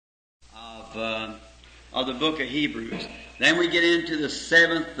of the book of Hebrews. Then we get into the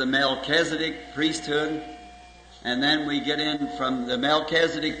 7th, the Melchizedek priesthood. And then we get in from the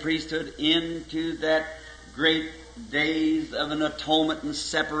Melchizedek priesthood into that great days of an atonement and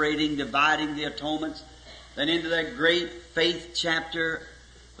separating, dividing the atonements. Then into that great faith chapter,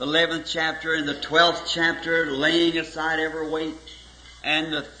 the 11th chapter and the 12th chapter, laying aside every weight.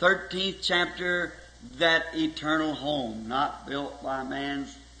 And the 13th chapter, that eternal home, not built by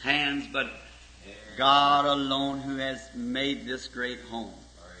man's hands, but God alone who has made this great home.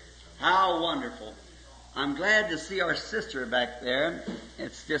 How wonderful. I'm glad to see our sister back there.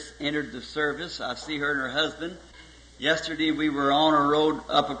 It's just entered the service. I see her and her husband. Yesterday we were on a road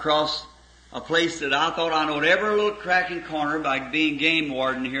up across a place that I thought I knowed every little crack and corner by being game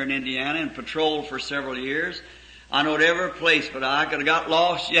warden here in Indiana and patrolled for several years. I knowed every place, but I could have got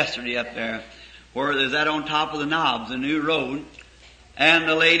lost yesterday up there. Where there's that on top of the knobs, a new road. And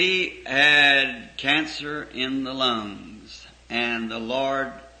the lady had cancer in the lungs. And the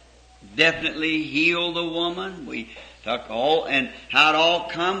Lord definitely healed the woman. We took all, and how it all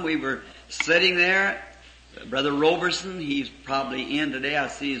come, we were sitting there. Brother Roberson, he's probably in today. I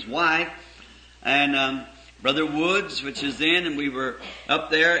see his wife. And Brother Woods, which is in, and we were up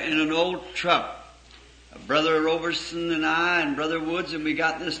there in an old truck. Brother Roberson and I and Brother Woods, and we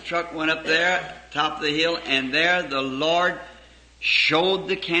got in this truck, went up there, top of the hill, and there the Lord showed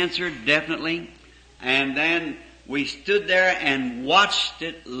the cancer definitely. And then we stood there and watched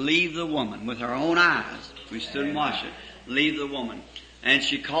it leave the woman with our own eyes. We stood and watched it leave the woman. And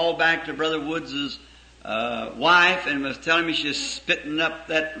she called back to Brother Woods' wife and was telling me she's spitting up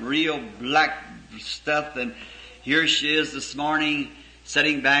that real black stuff. And here she is this morning,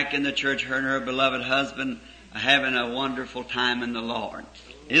 sitting back in the church, her and her beloved husband, having a wonderful time in the Lord.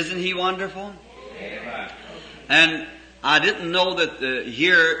 Isn't He wonderful? Amen. And I didn't know that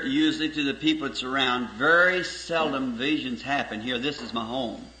here, usually to the people that's around, very seldom visions happen here. This is my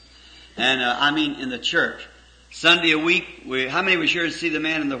home. And I mean in the church. Sunday a week, how many was here to see the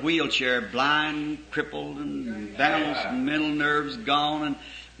man in the wheelchair, blind, crippled, and balanced, and mental nerves gone, and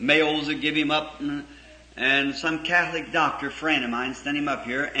males that give him up, and some Catholic doctor friend of mine sent him up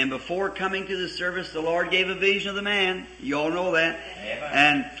here, and before coming to the service, the Lord gave a vision of the man. You all know that. Amen.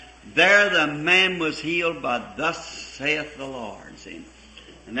 And there the man was healed by thus saith the Lord, see.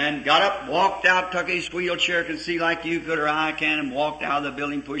 And then got up, walked out, took his wheelchair, could see like you could or I can, and walked out of the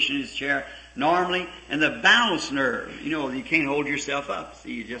building pushing his chair normally. And the balance nerve, you know, you can't hold yourself up.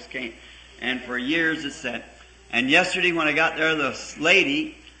 See, you just can't. And for years it's that. And yesterday when I got there, this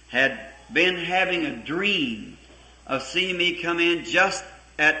lady had been having a dream of seeing me come in just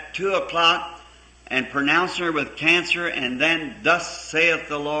at 2 o'clock and pronouncing her with cancer, and then thus saith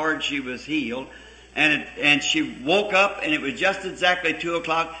the Lord, she was healed. And she woke up, and it was just exactly 2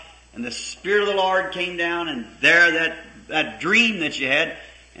 o'clock, and the Spirit of the Lord came down, and there that dream that she had,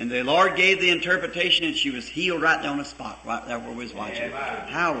 and the Lord gave the interpretation, and she was healed right there on the spot, right there where we was watching. Amen.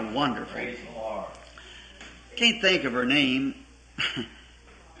 How wonderful. Praise the Lord. Can't think of her name.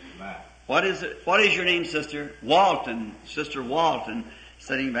 What is it? What is your name, sister? Walton. Sister Walton,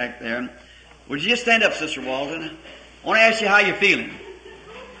 sitting back there. Would you just stand up, Sister Walton? I want to ask you how you're feeling.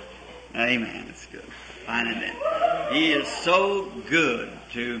 Amen. That's good. Fine and then. He is so good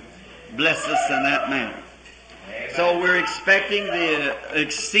to bless us in that manner. So we're expecting the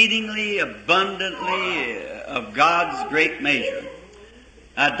exceedingly abundantly of God's great measure.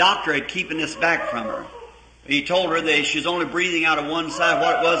 A doctor had keeping this back from her. He told her that she's only breathing out of one side.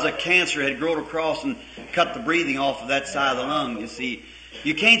 What it was, a cancer had grown across and cut the breathing off of that side of the lung, you see.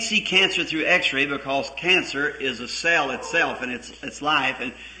 You can't see cancer through x-ray because cancer is a cell itself and it's life.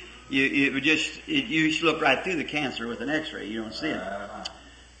 And you should look right through the cancer with an x-ray. You don't see it.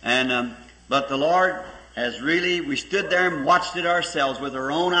 And but the Lord has really, we stood there and watched it ourselves with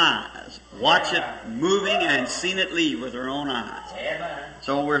our own eyes. Watch it moving and seen it leave with our own eyes.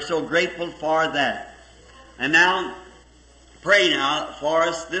 So we're so grateful for that. And now, pray now for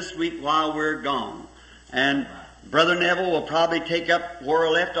us this week while we're gone. And Brother Neville will probably take up where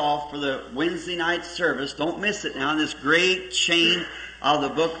we left off for the Wednesday night service. Don't miss it now, this great chain of the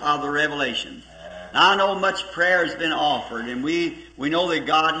book of the Revelation. Now I know much prayer has been offered, and we know that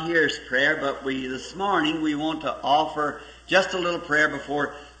God hears prayer, but this morning we want to offer just a little prayer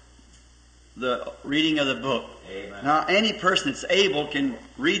before the reading of the book. Amen. Now, any person that's able can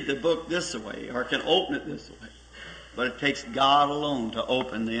read the book this way or can open it this way. But it takes God alone to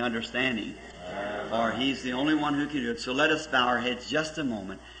open the understanding. For He's the only one who can do it. So let us bow our heads just a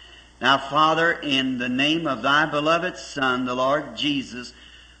moment. Now, Father, in the name of Thy beloved Son, the Lord Jesus,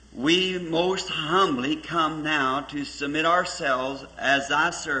 we most humbly come now to submit ourselves as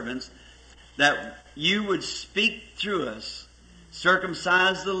Thy servants that you would speak through us.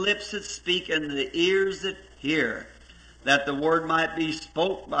 Circumcise the lips that speak and the ears that hear, that the word might be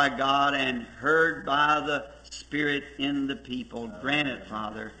spoke by God and heard by the Spirit in the people. Grant it,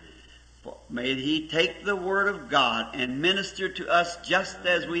 Father. May He take the word of God and minister to us just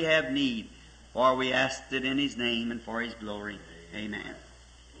as we have need. For we ask it in His name and for His glory. Amen.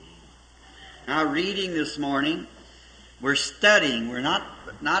 Now, reading this morning, we're studying. We're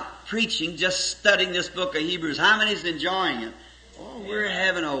not preaching, just studying this book of Hebrews. How many is enjoying it? Oh, we're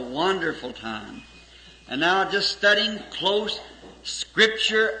having a wonderful time. And now just studying close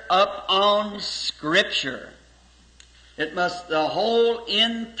Scripture up on Scripture. The whole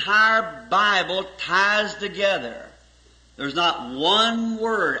entire Bible ties together. There's not one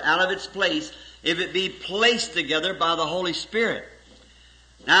word out of its place if it be placed together by the Holy Spirit.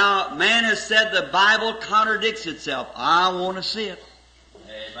 Now, man has said the Bible contradicts itself. I want to see it.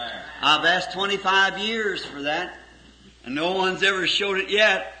 Amen. I've asked 25 years for that, and no one's ever showed it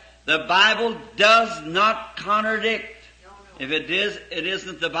yet. The Bible does not contradict. If it is, it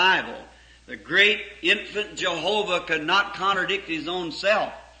isn't the Bible. The great infant Jehovah could not contradict His own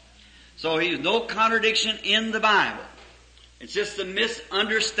self. So He's no contradiction in the Bible. It's just the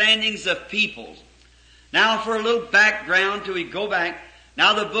misunderstandings of peoples. Now for a little background till we go back.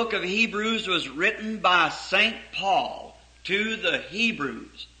 Now the book of Hebrews was written by St. Paul to the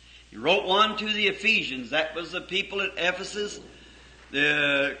Hebrews. He wrote one to the Ephesians. That was the people at Ephesus,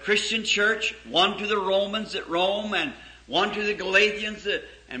 the Christian church. One to the Romans at Rome, and one to the Galatians,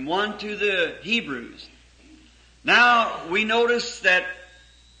 and one to the Hebrews. Now we notice that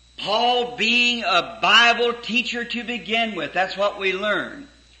Paul, being a Bible teacher to begin with, that's what we learn.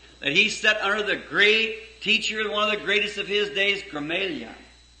 That he sat under the great teacher, one of the greatest of his days, Gamaliel.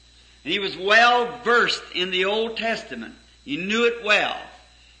 And he was well versed in the Old Testament. He knew it well.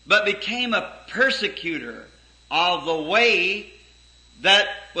 But became a persecutor of the way that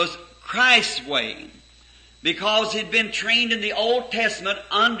was Christ's way. Because he'd been trained in the Old Testament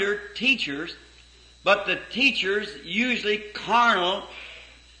under teachers. But the teachers, usually carnal.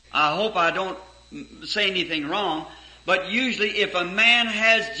 I hope I don't say anything wrong. But usually if a man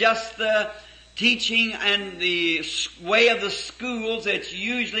has just the teaching and the way of the schools, it's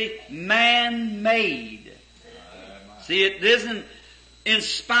usually man-made. See, it isn't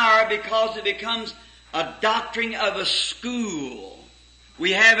inspired because it becomes a doctrine of a school.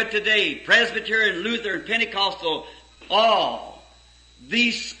 We have it today. Presbyterian, Lutheran, Pentecostal, all.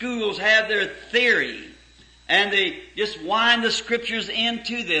 These schools have their theory. And they just wind the Scriptures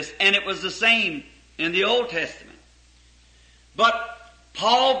into this. And it was the same in the Old Testament. But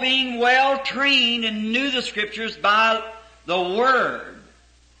Paul, being well trained and knew the Scriptures by the Word.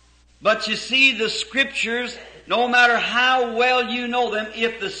 But you see, the Scriptures, no matter how well you know them,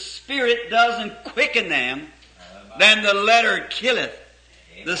 if the Spirit doesn't quicken them, then the letter killeth.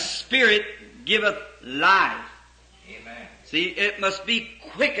 The Spirit giveth life. Amen. See, it must be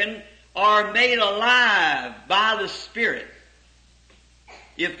quickened or made alive by the Spirit.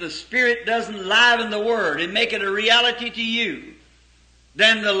 If the Spirit doesn't liven the Word and make it a reality to you,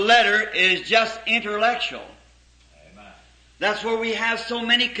 then the letter is just intellectual. Amen. That's where we have so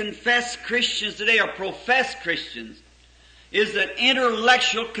many confessed Christians today, or professed Christians, is an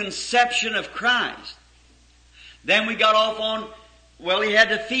intellectual conception of Christ. Then we got off on, well, he had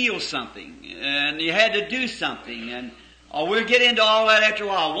to feel something, and he had to do something, and we'll get into all that after a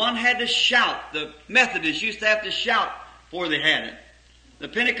while. One had to shout. The Methodists used to have to shout before they had it. The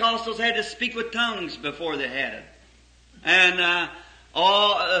Pentecostals had to speak with tongues before they had it. And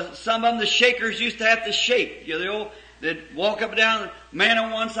some of them, the Shakers, used to have to shake. You know, they'd walk up and down, man on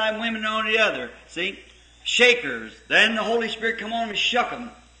one side, women on the other. See? Shakers. Then the Holy Spirit come on and shook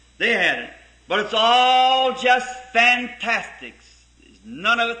them. They had it. But it's all just fantastic.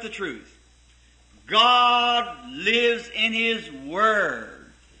 None of it the truth. God lives in His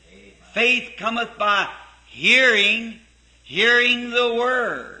Word. Amen. Faith cometh by hearing the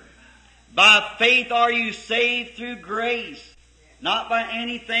Word. By faith are you saved through grace. Not by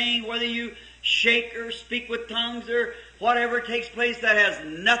anything, whether you shake or speak with tongues or whatever takes place, that has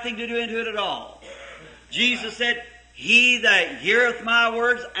nothing to do into it at all. Jesus said, he that heareth my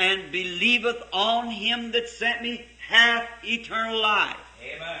words and believeth on Him that sent me hath eternal life.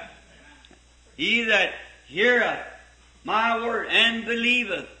 Amen. He that heareth my word and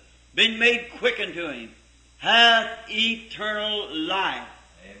believeth, been made quick unto Him, hath eternal life.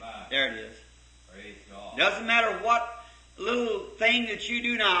 Amen. There it is. Praise God. Doesn't matter what little thing that you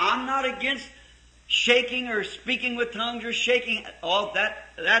do now. I'm not against shaking or speaking with tongues or shaking. Oh,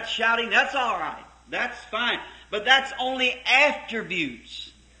 that's shouting. That's all right. That's fine. But that's only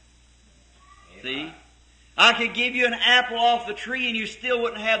attributes. See? I could give you an apple off the tree and you still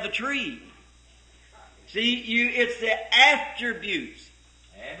wouldn't have the tree. See, it's the attributes.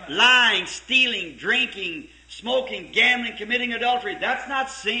 Amen. Lying, stealing, drinking, smoking, gambling, committing adultery. That's not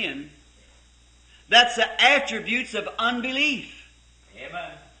sin. That's the attributes of unbelief.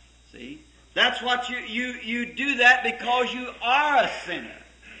 Amen. See? That's what you do that because you are a sinner.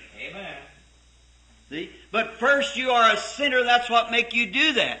 Amen. See? But first you are a sinner, that's what make you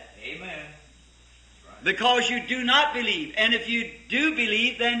do that. Amen. Because you do not believe. And if you do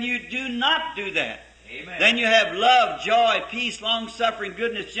believe, then you do not do that. Amen. Then you have love, joy, peace, long-suffering,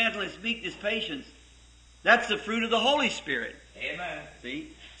 goodness, gentleness, meekness, patience. That's the fruit of the Holy Spirit. Amen.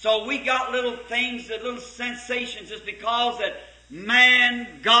 See? So we got little things, little sensations, just because that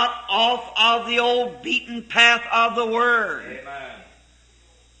man got off of the old beaten path of the Word. Amen.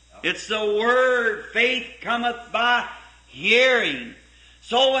 It's the Word. Faith cometh by hearing.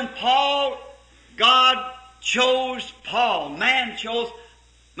 So when God chose Paul, man chose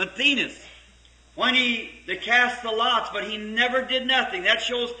Matthias when to cast the lots, but he never did nothing. That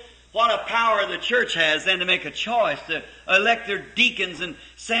shows what a power the church has then to make a choice, to elect their deacons and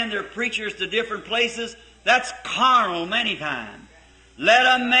send their preachers to different places. That's carnal many times.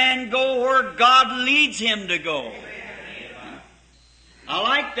 Let a man go where God leads him to go. I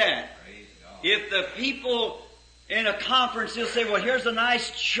like that. If the people in a conference, they'll say, well, here's a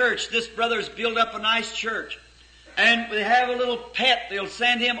nice church. This brother's built up a nice church. And they have a little pet. They'll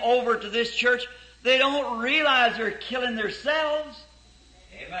send him over to this church. They don't realize they're killing themselves.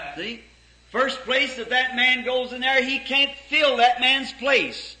 Amen. See? First place, if that man goes in there, he can't fill that man's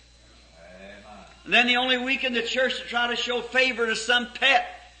place. Amen. And then the only week in the church to try to show favor to some pet.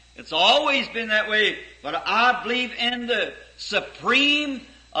 It's always been that way. But I believe in the supreme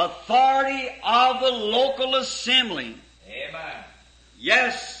authority of the local assembly. Amen.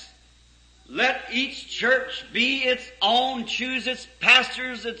 Yes, let each church be its own, choose its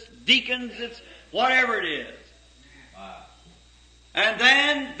pastors, its deacons, its whatever it is. Wow. And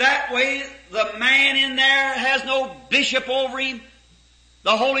then that way the man in there has no bishop over him.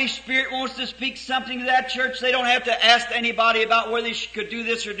 The Holy Spirit wants to speak something to that church. They don't have to ask anybody about whether they could do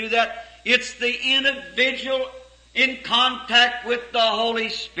this or do that. It's the individual in contact with the Holy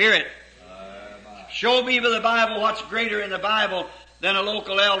Spirit. Show me by the Bible what's greater in the Bible than a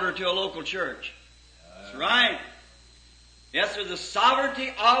local elder to a local church. That's right. Yes, there's the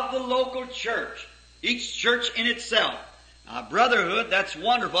sovereignty of the local church. Each church in itself. Now, brotherhood, that's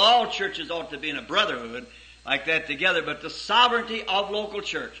wonderful. All churches ought to be in a brotherhood like that together. But the sovereignty of local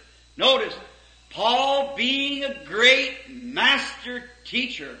church. Notice, Paul being a great master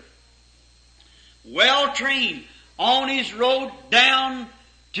teacher, well trained, on his road down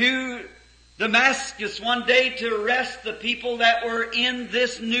to Damascus one day to arrest the people that were in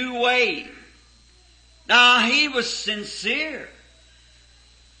this new way. Now, he was sincere.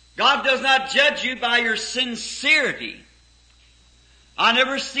 God does not judge you by your sincerity. I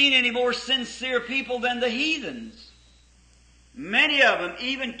never seen any more sincere people than the heathens. Many of them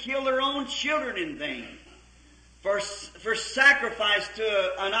even kill their own children in vain for sacrifice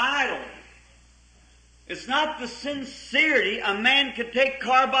to an idol. It's not the sincerity. A man could take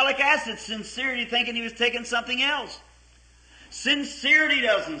carbolic acid sincerity thinking he was taking something else. Sincerity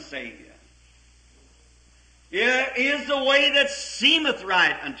doesn't save you. It is the way that seemeth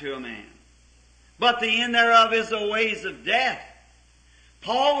right unto a man, but the end thereof is the ways of death.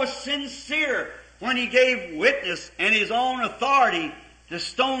 Paul was sincere when he gave witness and his own authority to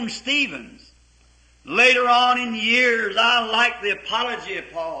stone Stevens. Later on in years, I like the apology of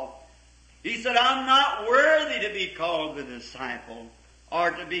Paul. He said, I'm not worthy to be called the disciple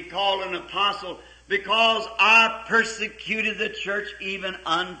or to be called an apostle because I persecuted the church even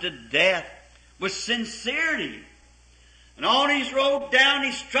unto death with sincerity. And on his road down,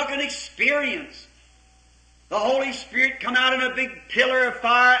 he struck an experience. The Holy Spirit come out in a big pillar of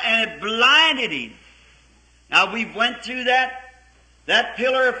fire and it blinded him. Now we went through that. That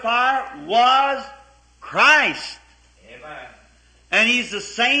pillar of fire was Christ. Amen. And He's the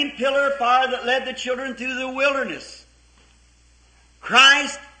same pillar of fire that led the children through the wilderness.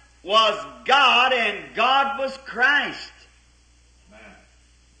 Christ was God and God was Christ. Amen.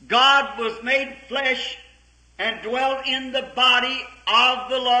 God was made flesh and dwelt in the body of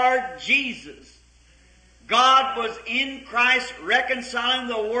the Lord Jesus. God was in Christ reconciling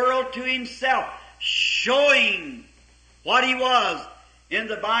the world to Himself, showing what He was. In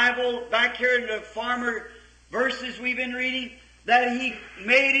the Bible, back here in the former verses we've been reading, that He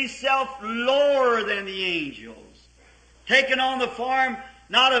made Himself lower than the angels, taking on the form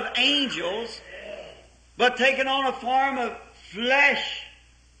not of angels, but taking on a form of flesh.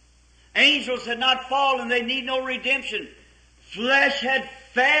 Angels had not fallen. They need no redemption. Flesh had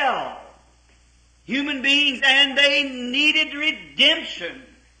fell. Human beings, and they needed redemption.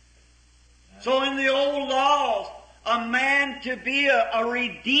 So in the old laws, a man to be a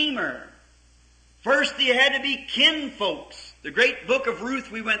redeemer, first he had to be kinfolks. The great book of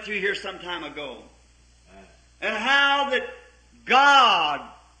Ruth we went through here some time ago. And how that God,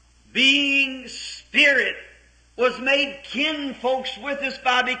 being Spirit, was made kinfolks with us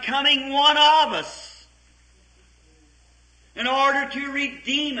by becoming one of us in order to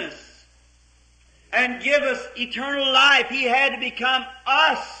redeem us and give us eternal life. He had to become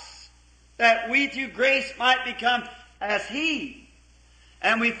us, that we through grace might become as He.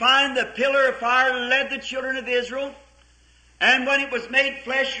 And we find the pillar of fire led the children of Israel. And when it was made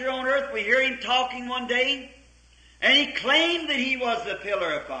flesh here on earth, we hear Him talking one day, and He claimed that He was the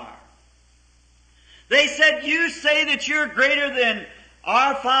pillar of fire. They said, you say that you're greater than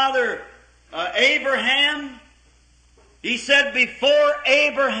our father Abraham. He said, before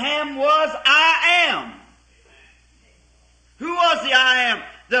Abraham was, I am. Who was the I am?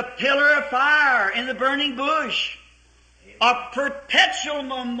 The pillar of fire in the burning bush. A perpetual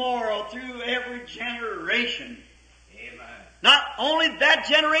memorial through every generation. Amen. Not only that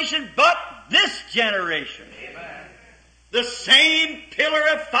generation, but this generation. Amen. The same pillar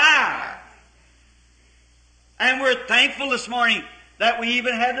of fire. And we're thankful this morning that we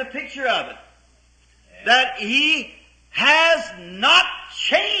even have the picture of it. That He has not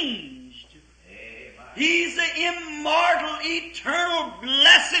changed. Amen. He's the immortal, eternal,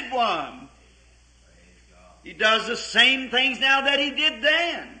 blessed one. He does the same things now that He did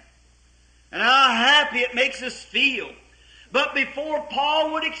then. And how happy it makes us feel. But before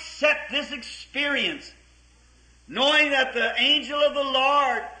Paul would accept this experience, knowing that the angel of the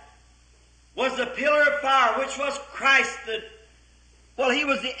Lord was the pillar of fire, which was Christ. He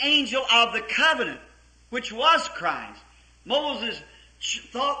was the angel of the covenant, which was Christ. Moses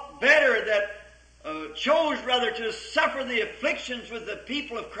thought better chose rather to suffer the afflictions with the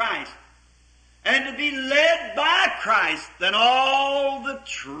people of Christ and to be led by Christ than all the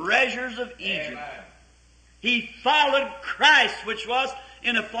treasures of Egypt. Amen. He followed Christ, which was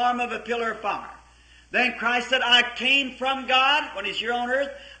in the form of a pillar of fire. Then Christ said, I came from God when He's here on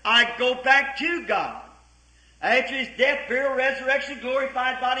earth. I go back to God. After His death, burial, resurrection,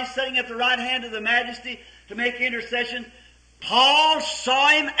 glorified body, sitting at the right hand of the Majesty to make intercession, Paul saw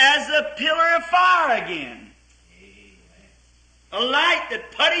Him as a pillar of fire again. Amen. A light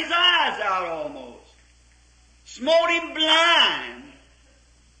that put his eyes out almost. Smote him blind.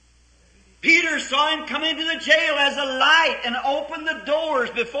 Peter saw Him come into the jail as a light and opened the doors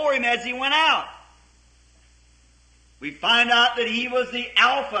before him as he went out. We find out that He was the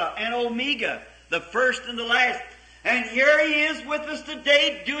Alpha and Omega, the first and the last. And here He is with us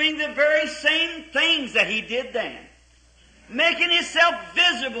today doing the very same things that He did then. Making Himself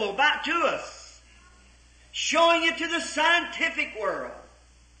visible back to us. Showing it to the scientific world.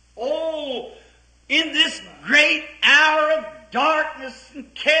 Oh, in this great hour of darkness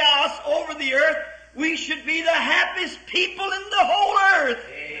and chaos over the earth, we should be the happiest people in the whole earth.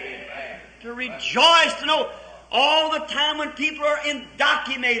 Amen. To rejoice, to know all the time when people are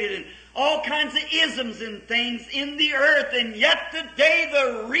indoctrinated and all kinds of isms and things in the earth, and yet today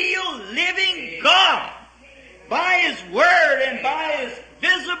the real living God, by His Word and by His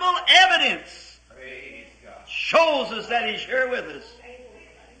visible evidence, Praise God. shows us that He's here with us.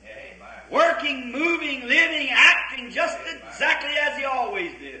 Amen. Working, moving, living, acting just exactly as He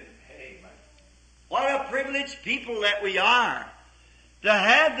always did. Amen. What a privileged people that we are to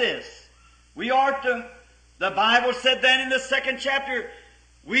have this. We are to, the Bible said then in the 2nd chapter,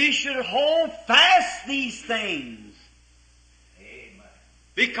 we should hold fast these things. Amen.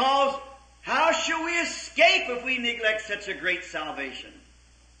 Because how shall we escape if we neglect such a great salvation?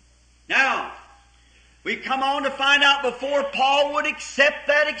 Now, we come on to find out before Paul would accept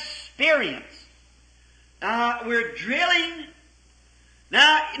that experience. We're drilling.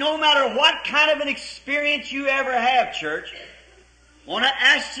 Now, no matter what kind of an experience you ever have, church, I want to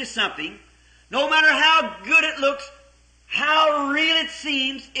ask you something. No matter how good it looks, how real it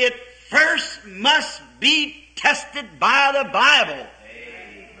seems, it first must be tested by the Bible.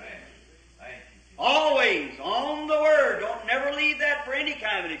 Amen. Thank you. Always on the Word. Don't never leave that for any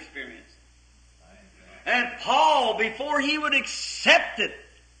kind of an experience. And Paul, before he would accept it,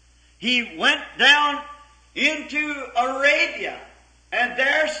 he went down into Arabia and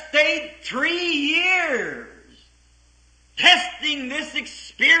there stayed 3 years testing this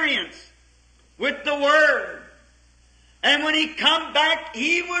experience with the Word. And when he come back,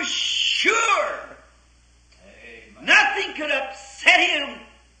 he was sure Amen. nothing could upset him,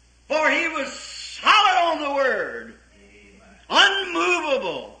 for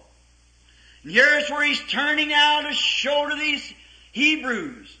where he's turning now to show to these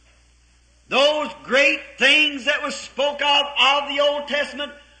Hebrews those great things that was spoke of the Old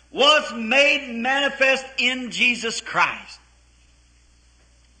Testament was made manifest in Jesus Christ.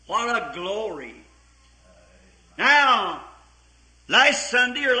 What a glory. Now, last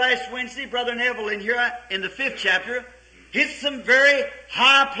Sunday or last Wednesday, Brother Neville in here in the 5th chapter hit some very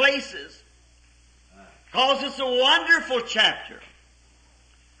high places. Because it's a wonderful chapter.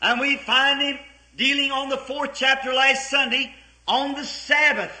 And we find him dealing on the 4th chapter last Sunday on the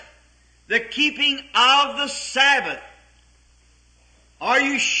Sabbath. The keeping of the Sabbath. Are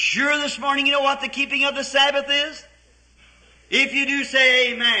you sure this morning you know what the keeping of the Sabbath is? If you do,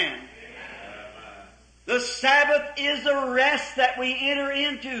 say amen. Amen. The Sabbath is a rest that we enter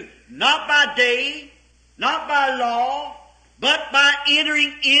into, not by day, not by law, but by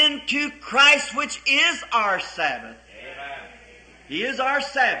entering into Christ, which is our Sabbath. Amen. He is our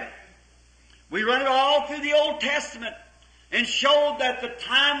Sabbath. We run it all through the Old Testament and showed that the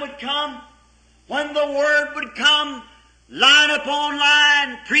time would come when the Word would come line upon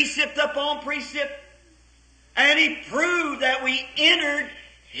line, precept upon precept, and He proved that we entered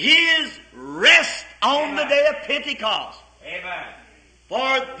His rest on the day of Pentecost. Amen.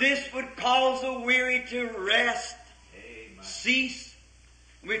 For this would cause the weary to rest, cease.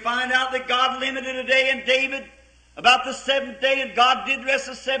 We find out that God limited a day in David about the 7th day, and God did rest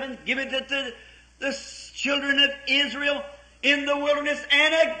the 7th, give it to the children of Israel in the wilderness,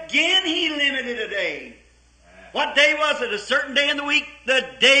 and again He limited a day. What day was it? A certain day in the week? The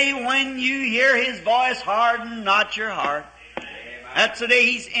day when you hear His voice, harden not your heart. Amen. That's the day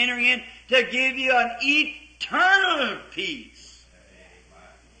He's entering in to give you an eternal peace.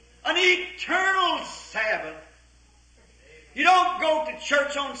 Amen. An eternal Sabbath. You don't go to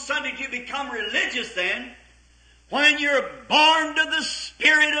church on Sunday to become religious then. When you're born to the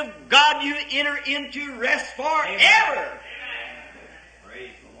Spirit of God, you enter into rest forever.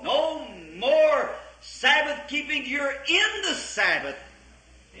 No more Sabbath keeping. You're in the Sabbath.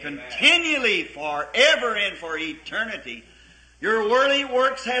 Amen. Continually, forever and for eternity. Your worldly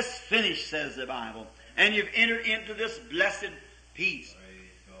works has finished, says the Bible. And you've entered into this blessed peace.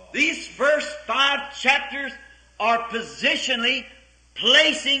 These first 5 chapters are positionally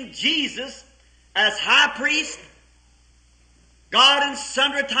placing Jesus as high priest. God in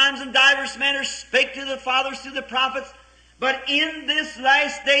sundry times and divers manners spake to the fathers through the prophets. But in this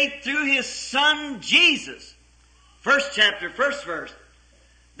last day, through His Son Jesus, 1st chapter, 1st verse,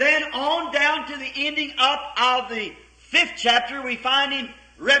 then on down to the ending up of the 5th chapter, we find Him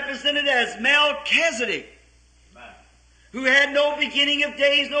represented as Melchizedek, who had no beginning of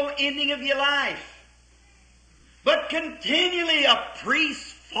days, no ending of your life, but continually a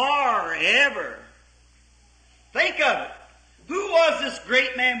priest forever. Think of it. Who was this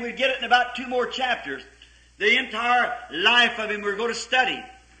great man? We'll get it in about 2 more chapters. The entire life of him we're going to study.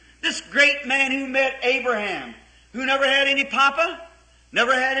 This great man who met Abraham, who never had any papa,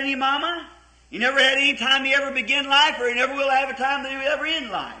 never had any mama, he never had any time he ever began life, or he never will have a time that he will ever end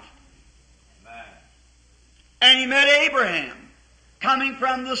life. Amen. And he met Abraham, coming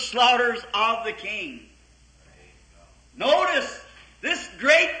from the slaughters of the king. Notice, this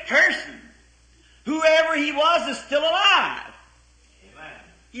great person, whoever he was, is still alive. Amen.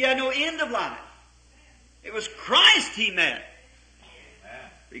 He had no end of life. It was Christ he met.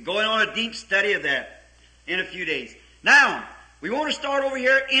 We're going on a deep study of that in a few days. Now, we want to start over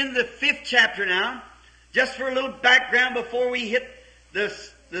here in the 5th chapter now, just for a little background before we hit the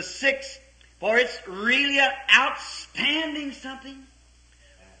 6th, for it's really an outstanding something.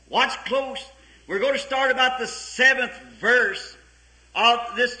 Watch close. We're going to start about the 7th verse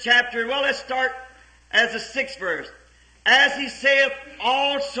of this chapter. Well, let's start as the 6th verse. As He saith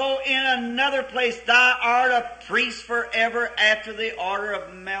also in another place, Thou art a priest forever after the order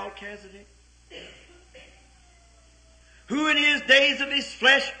of Melchizedek, who in His days of His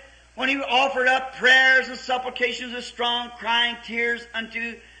flesh, when He offered up prayers and supplications with strong crying tears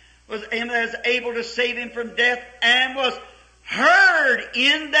unto was Him that is able to save him from death, and was heard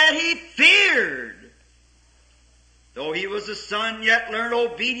in that he feared. Though He was a son, yet learned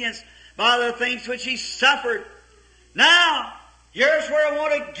obedience by the things which He suffered. Now, here's where I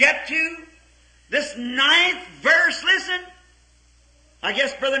want to get to. This 9th verse, listen. I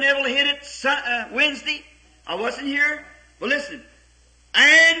guess Brother Neville hit it Wednesday. I wasn't here. But listen.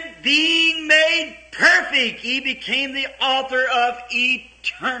 And being made perfect, He became the author of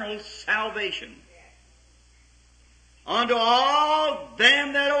eternal salvation unto all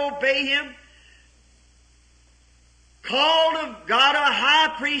them that obey Him, called of God a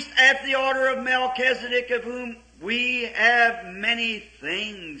high priest after the order of Melchizedek, of whom we have many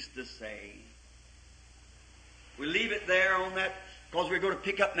things to say. We'll leave it there on that because we're going to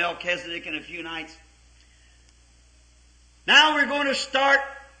pick up Melchizedek in a few nights. Now we're going to start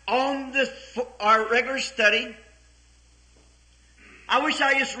on our regular study. I wish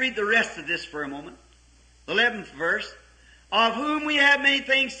I just read the rest of this for a moment. The 11th verse. Of whom we have many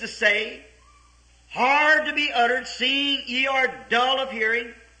things to say, hard to be uttered, seeing ye are dull of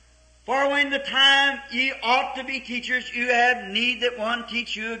hearing. For when the time ye ought to be teachers, you have need that one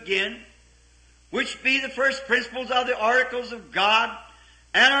teach you again, which be the first principles of the oracles of God,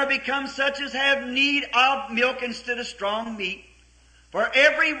 and are become such as have need of milk instead of strong meat. For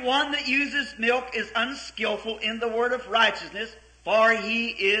every one that uses milk is unskillful in the word of righteousness, for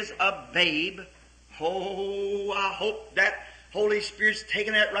he is a babe. Oh, I hope that Holy Spirit's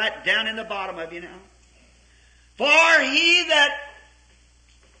taking that right down in the bottom of you now. For he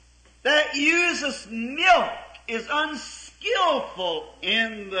that uses milk is unskillful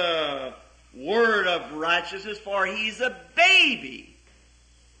in the word of righteousness, for he's a baby.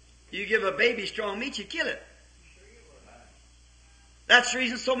 You give a baby strong meat, you kill it. That's the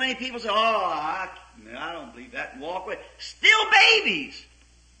reason so many people say, I don't believe that, and walk away. Still babies.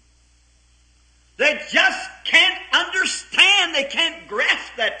 They just can't understand, they can't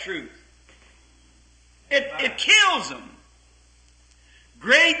grasp that truth. It kills them.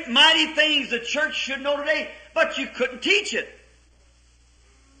 Great, mighty things the church should know today, but you couldn't teach it.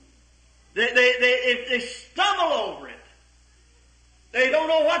 They stumble over it. They don't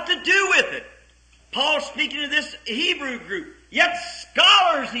know what to do with it. Paul's speaking to this Hebrew group, yet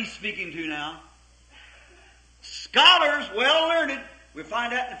scholars he's speaking to now. Scholars, well learned, we'll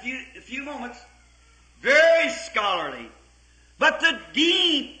find out in a few moments. Very scholarly. But the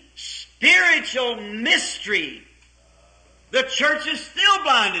deep spiritual mystery, the church is still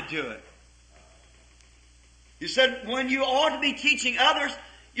blinded to it. You said, when you ought to be teaching others,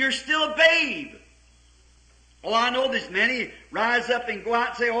 you're still a babe. Oh, I know there's many rise up and go out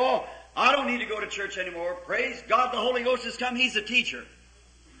and say, I don't need to go to church anymore. Praise God, the Holy Ghost has come. He's a teacher.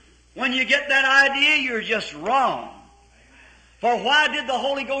 When you get that idea, you're just wrong. For why did the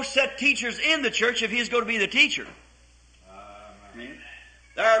Holy Ghost set teachers in the church if He's going to be the teacher?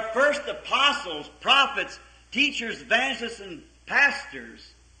 There are first apostles, prophets, teachers, evangelists, and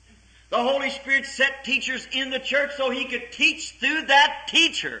pastors. The Holy Spirit set teachers in the church so He could teach through that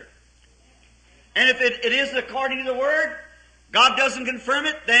teacher. And if it isn't according to the Word, God doesn't confirm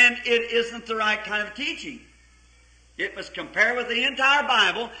it, then it isn't the right kind of teaching. It must compare with the entire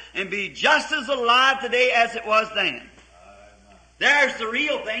Bible and be just as alive today as it was then. There's the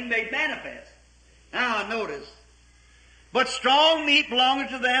real thing made manifest. Now notice. But strong meat belongeth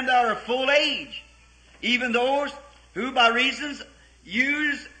to them that are of full age, even those who by reasons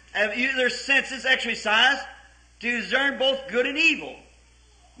have used their senses exercised to discern both good and evil.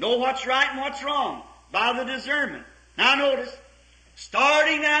 Know what's right and what's wrong by the discernment. Now notice,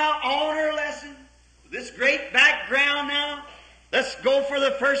 starting now on our lesson, this great background now, let's go for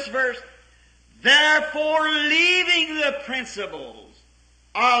the first verse. Therefore, leaving the principles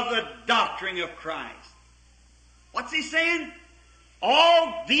of the doctrine of Christ. What's he saying?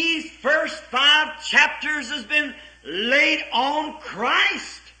 All these first 5 chapters has been laid on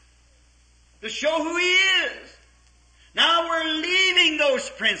Christ to show who He is. Now we're leaving those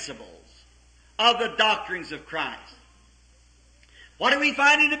principles of the doctrines of Christ. What do we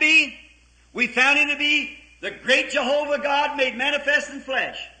find Him to be? We found Him to be the great Jehovah God made manifest in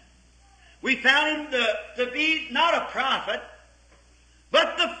flesh. We found Him to be not a prophet,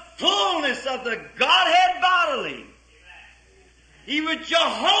 but the fullness of the Godhead bodily. He was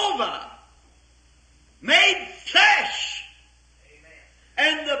Jehovah made flesh.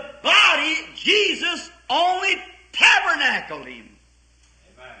 And the body, Jesus, only tabernacled Him.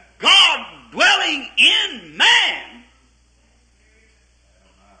 God dwelling in man.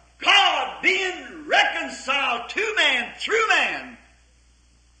 God being reconciled to man through man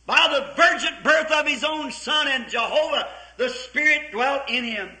by the virgin birth of His own Son, and Jehovah, the Spirit, dwelt in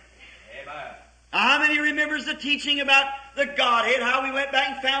Him. Amen. Now, how many remembers the teaching about the Godhead, how we went back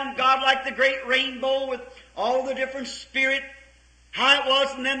and found God like the great rainbow with all the different spirit, how it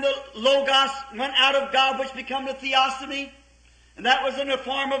was, and then the Logos went out of God, which became the Theophany, and that was in the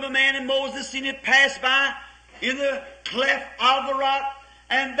form of a man, and Moses seen it pass by in the cleft of the rock.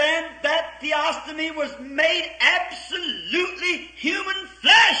 And then that theophany was made absolutely human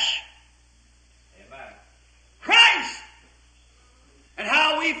flesh. Amen. Christ. And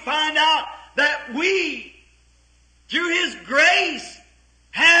how we find out that we, through His grace,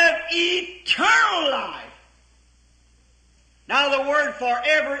 have eternal life. Now the word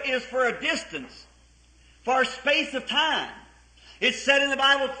forever is for a distance, for a space of time. It's said in the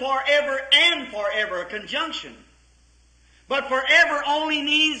Bible forever and forever, a conjunction. But forever only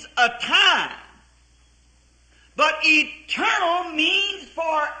means a time. But eternal means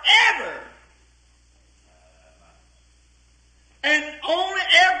forever. And only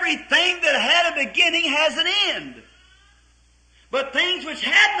everything that had a beginning has an end. But things which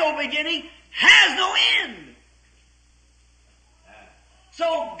had no beginning has no end. So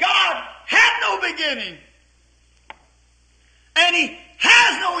God had no beginning. And He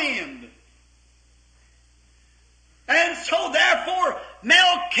has no end. And so therefore,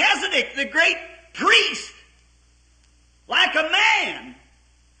 Melchizedek, the great priest, like a man,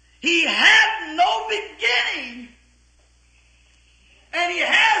 he had no beginning. And he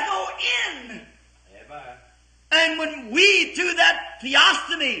has no end. And when we, through that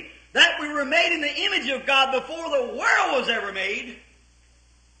theophany, that we were made in the image of God before the world was ever made,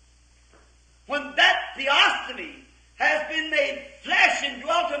 when that theophany has been made flesh and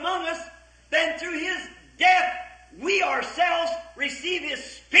dwelt among us, then through His death we ourselves receive His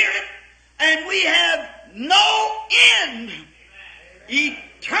Spirit, and we have no end.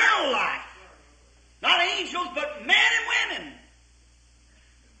 Eternal life. Not angels, but men and women.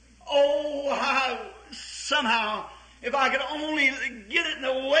 Oh, somehow, if I could only get it in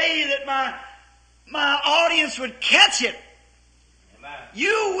a way that my audience would catch it. Amen.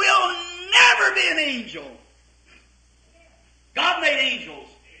 You will never be an angel. God made angels.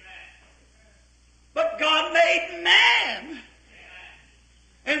 But God made man.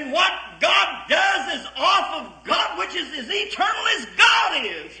 And what God does is off of God, which is as eternal as God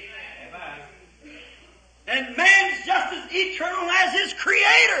is. And man's just as eternal as his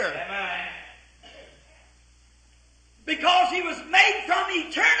Creator. Because he was made from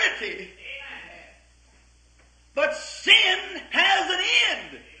eternity. But sin has an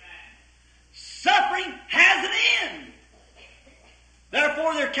end. Suffering has an end.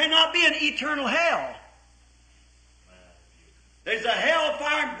 Therefore, there cannot be an eternal hell. There's a hell,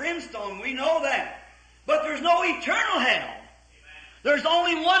 fire, and brimstone. We know that. But there's no eternal hell. There's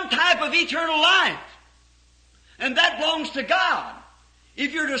only one type of eternal life. And that belongs to God.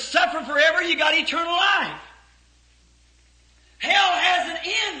 If you're to suffer forever, you got eternal life. Hell has an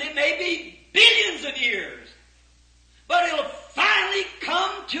end. It may be billions of years. But it'll finally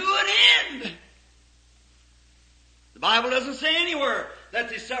come to an end. The Bible doesn't say anywhere that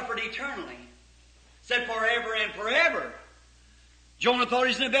they suffered eternally. It said forever and forever. Jonah thought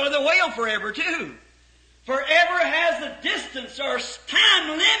he's in the belly of the whale forever too. Forever has a distance or time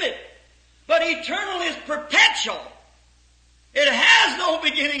limit. But eternal is perpetual. It has no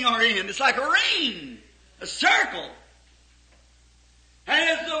beginning or end. It's like a ring, a circle.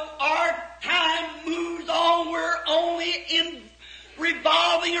 And as our time moves on, we're only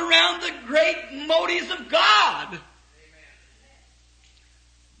revolving around the great motives of God.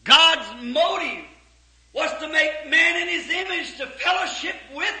 God's motive was to make man in His image, to fellowship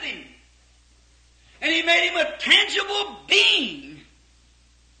with Him. And He made him a tangible being.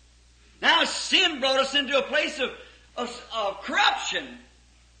 Now sin brought us into a place of corruption.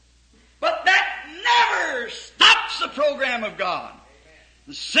 But that never stops the program of God.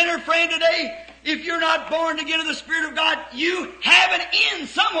 The sinner friend today, if you're not born again of the Spirit of God, you have an end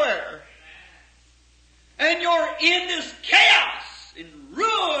somewhere. And your end is chaos and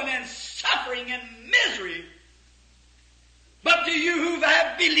ruin and suffering and misery. But to you who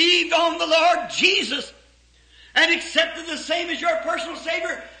have believed on the Lord Jesus and accepted the same as your personal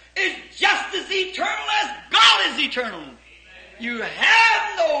Savior, is just as eternal as God is eternal. Amen. You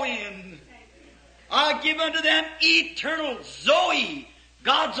have no end. I give unto them eternal Zoe,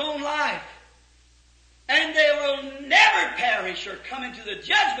 God's own life. And they will never perish or come into the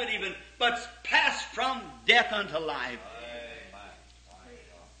judgment even, but pass from death unto life.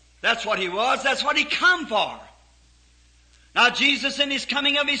 That's what He was. That's what He come for. Now Jesus in His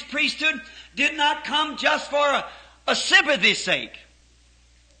coming of His priesthood did not come just for a sympathy's sake.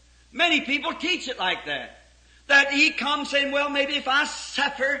 Many people teach it like that. That He comes saying, well, maybe if I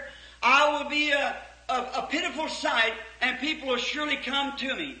suffer, I will be a pitiful sight and people will surely come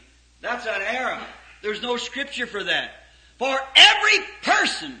to me. That's an error. There's no scripture for that. For every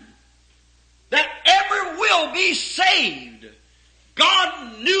person that ever will be saved,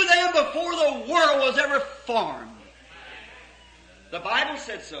 God knew them before the world was ever formed. The Bible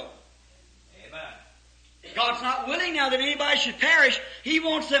said so. God's not willing now that anybody should perish. He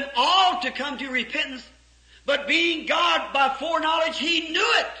wants them all to come to repentance. But being God by foreknowledge, He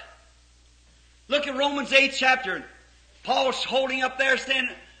knew it. Look at Romans 8th chapter. Paul's holding up there saying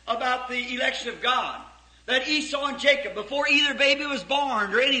about the election of God. That Esau and Jacob, before either baby was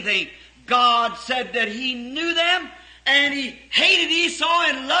born or anything, God said that He knew them and He hated Esau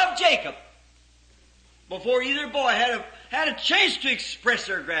and loved Jacob. Before either boy had a chance to express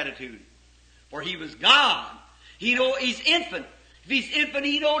their gratitude. For He was God. He's infant. If He's infant,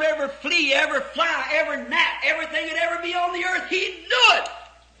 He knowed every flea, every fly, every gnat, everything that ever be on the earth. He knew it.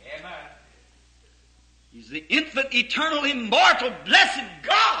 Amen. He's the infant, eternal, immortal, blessed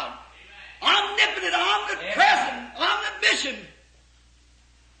God. Omnipotent, omnipresent, omniscient.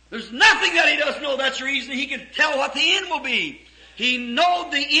 There's nothing that He doesn't know. That's the reason He can tell what the end will be. He knowed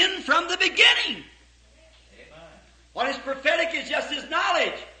the end from the beginning. Amen. What is prophetic is just His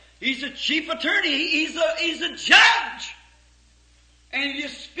knowledge. He's a chief attorney. He's a judge. And He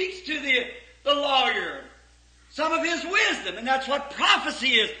just speaks to the lawyer some of His wisdom. And that's what prophecy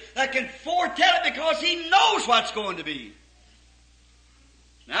is. That can foretell it because He knows what's going to be.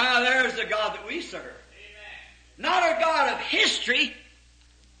 Now there's the God that we serve. Amen. Not a God of history.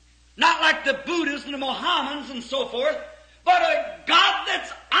 Not like the Buddhists and the Mohammedans and so forth. But a God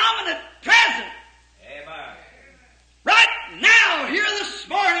that's omnipresent, present. Amen. Right now, here this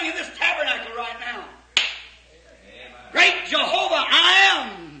morning in this tabernacle right now. Amen. Great Jehovah,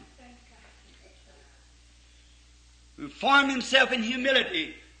 I am. Who formed Himself in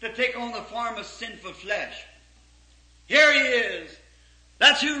humility to take on the form of sinful flesh. Here He is.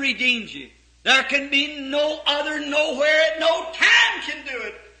 That's who redeems you. There can be no other, nowhere, at no time can do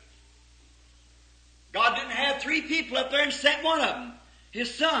it. God didn't have three people up there and sent one of them,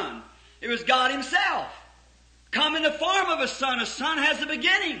 His Son. It was God Himself. Come in the form of a Son. A Son has a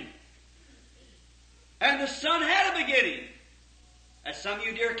beginning. And the Son had a beginning. As some of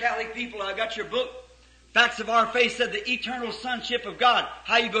you dear Catholic people, I got your book, Facts of Our Faith, said the eternal sonship of God.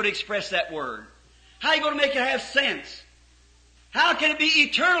 How are you going to express that word? How are you going to make it have sense? How can it be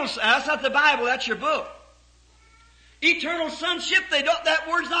eternal? That's not the Bible, that's your book. Eternal sonship, that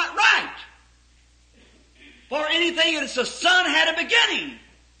word's not right. For anything that's a son had a beginning.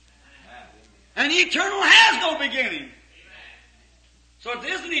 And eternal has no beginning. So if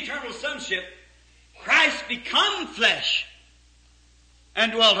there's an eternal sonship, Christ become flesh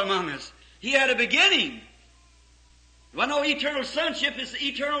and dwelt among us. He had a beginning. Well, no, eternal sonship is the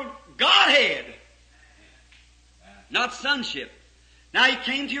eternal Godhead, not sonship. Now He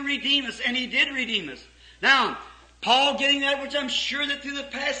came to redeem us, and He did redeem us. Now, Paul getting that, which I'm sure that through the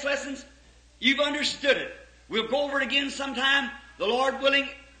past lessons you've understood it. We'll go over it again sometime, the Lord willing,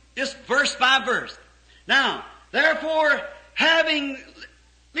 just verse by verse. Now, therefore,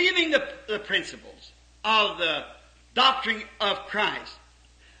 leaving the principles of the doctrine of Christ,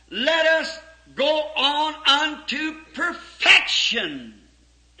 let us go on unto perfection.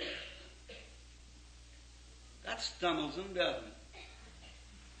 That stumbles them, doesn't it?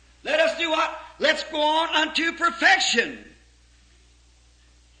 Let us do what? Let's go on unto perfection.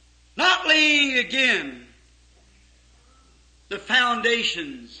 Not laying again the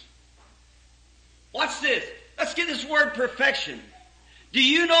foundations. Watch this. Let's get this word perfection. Do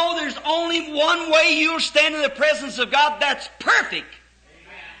you know there's only one way you'll stand in the presence of God that's perfect?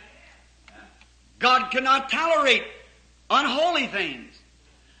 Amen. God cannot tolerate unholy things.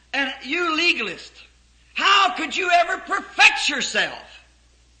 And you legalist, how could you ever perfect yourself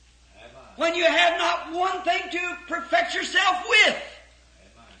when you have not one thing to perfect yourself with?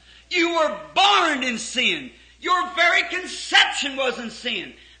 You were born in sin. Your very conception was in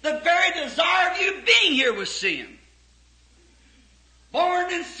sin. The very desire of you being here was sin.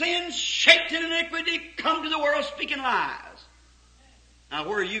 Born in sin, shaped in iniquity, come to the world speaking lies. Now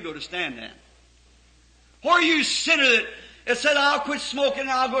where are you going to stand then? Where are you sinner that said, I'll quit smoking and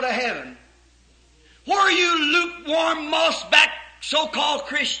I'll go to heaven? Where are you lukewarm, moss-back, so-called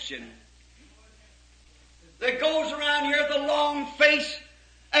Christian that goes around here with a long face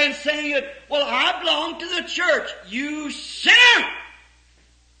and saying that, well, I belong to the church. You sinner!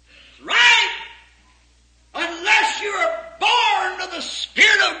 Right? Unless you're born of the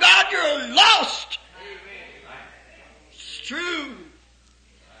Spirit of God, you're lost. It's true.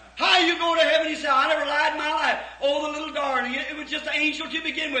 How you go to heaven? You say, I never lied in my life. Oh, the little darling. It was just an angel to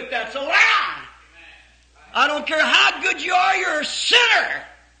begin with. That's a lie. I don't care how good you are, you're a sinner.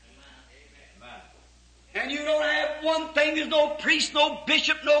 And you don't have one thing. There's no priest, no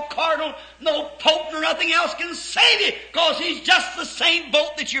bishop, no cardinal, no pope, nor nothing else can save you, because He's just the same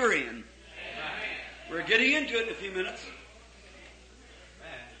boat that you're in. Amen. We're getting into it in a few minutes.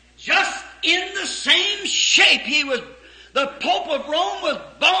 Amen. Just in the same shape He was. The Pope of Rome was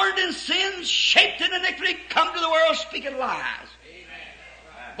born in sin, shaped in iniquity, come to the world speaking lies.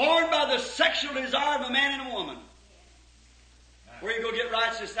 Amen. Born by the sexual desire of a man and a woman. Where you go get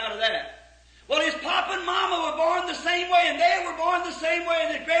righteousness out of that? Well, his papa and mama were born the same way, and they were born the same way,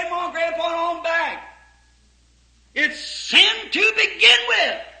 and his grandma and grandpa on back. It's sin to begin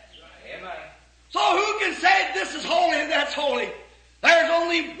with. Amen. So who can say this is holy and that's holy? There's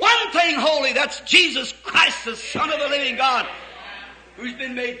only one thing holy. That's Jesus Christ, the Son of the living God, who's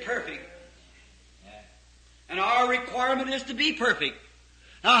been made perfect. And our requirement is to be perfect.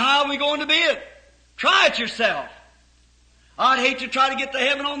 Now how are we going to be it? Try it yourself. I'd hate to try to get to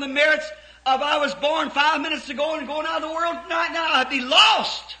heaven on the merits of I was born 5 minutes ago and going out of the world right now. I'd be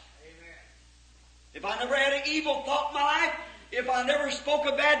lost. Amen. If I never had an evil thought in my life, if I never spoke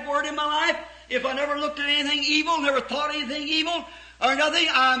a bad word in my life, if I never looked at anything evil, never thought anything evil or nothing,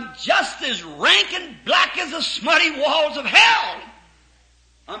 I'm just as rank and black as the smutty walls of hell.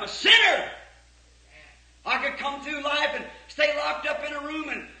 I'm a sinner. I could come through life and stay locked up in a room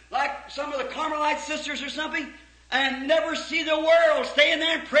and like some of the Carmelite sisters or something and never see the world, stay in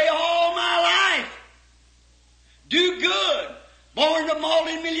there and pray all my life. Do good. Born a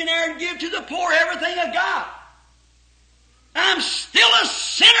multi-millionaire and give to the poor everything I got. I'm still a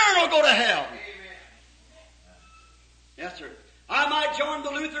sinner and I'll go to hell. Amen. Yes, sir. I might join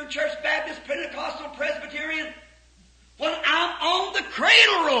the Lutheran Church, Baptist, Pentecostal, Presbyterian when I'm on the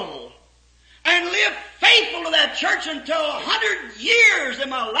cradle roll and live faithful to that church until 100 years and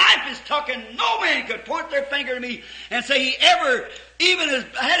my life is tucked and no man could point their finger at me and say he ever even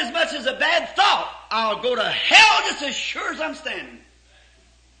had as much as a bad thought. I'll go to hell just as sure as I'm standing.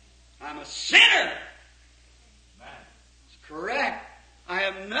 I'm a sinner. It's correct. I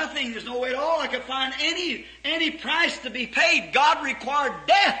have nothing. There's no way at all I could find any price to be paid. God required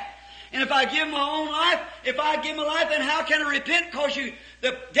death. And if I give my own life, if I give my life, then how can I repent? Because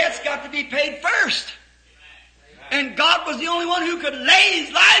the debt's got to be paid first. And God was the only one who could lay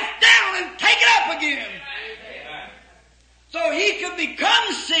His life down and take it up again. So He could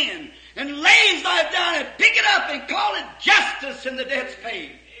become sin and lay His life down and pick it up and call it justice and the debt's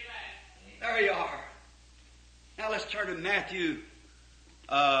paid. There you are. Now let's turn to Matthew,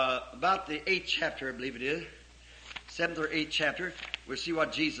 about the 8th chapter, I believe it is. 7th or 8th chapter. We'll see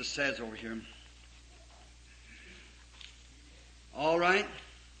what Jesus says over here. All right.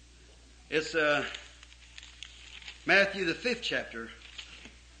 It's Matthew the 5th chapter.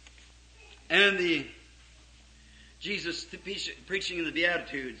 And Jesus preaching in the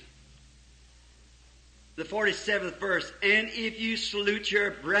Beatitudes. The 47th verse. And if you salute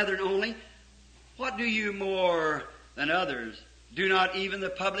your brethren only, what do you more than others? Do not even the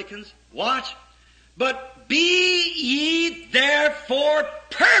publicans? Watch. But be ye therefore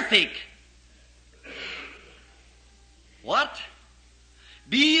perfect. What?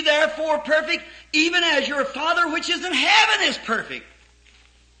 Be ye therefore perfect, even as your Father which is in heaven is perfect.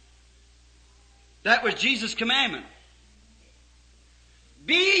 That was Jesus' commandment.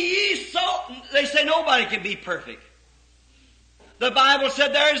 Be ye so... They say nobody can be perfect. The Bible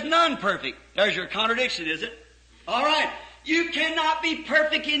said there is none perfect. There's your contradiction, is it? All right. You cannot be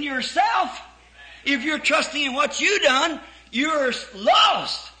perfect in yourself. If you're trusting in what you've done, you're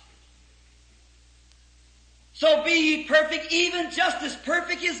lost. So be ye perfect, even just as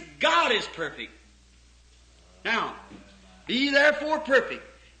perfect as God is perfect. Now, be ye therefore perfect,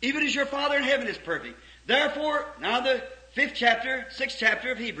 even as your Father in heaven is perfect. Therefore, now the 6th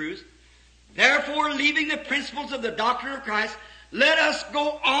chapter of Hebrews, therefore, leaving the principles of the doctrine of Christ, let us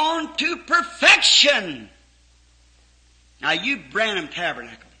go on to perfection. Now, you Branham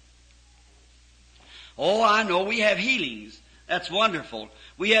Tabernacle. Oh, I know we have healings. That's wonderful.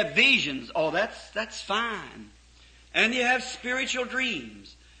 We have visions. Oh, that's fine. And you have spiritual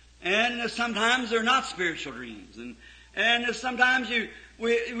dreams. And sometimes they're not spiritual dreams. And sometimes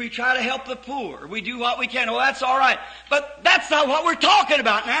we try to help the poor. We do what we can. Oh, that's all right. But that's not what we're talking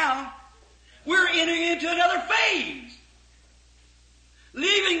about now. We're entering into another phase.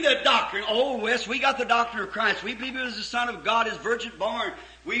 Leaving the doctrine. Oh, Wes, we got the doctrine of Christ. We believe He was the Son of God, His virgin born.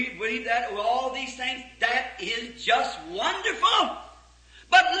 We believe that with all these things. That is just wonderful.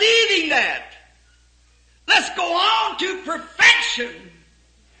 But leaving that, let's go on to perfection.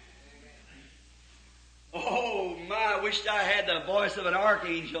 Oh, my, I wished I had the voice of an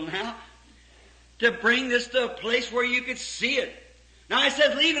archangel now to bring this to a place where you could see it. Now, it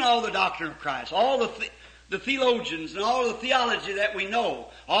says leaving all the doctrine of Christ, all the theologians and all the theology that we know,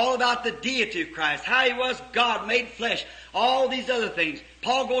 all about the deity of Christ, how He was God made flesh, all these other things.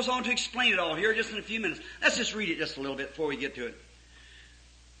 Paul goes on to explain it all here just in a few minutes. Let's just read it just a little bit before we get to it.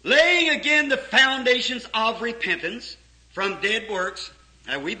 Laying again the foundations of repentance from dead works,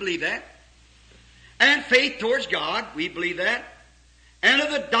 and we believe that, and faith towards God, we believe that, and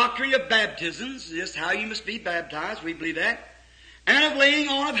of the doctrine of baptisms, just how you must be baptized, we believe that, and of laying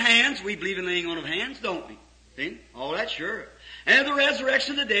on of hands, we believe in laying on of hands, don't we? See? All that, sure. And of the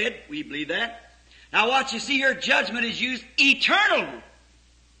resurrection of the dead, we believe that. Now watch, you see here, judgment is used eternal.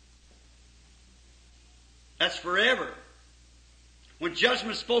 That's forever. When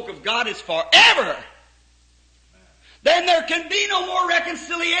judgment spoke of God, it's forever. Then there can be no more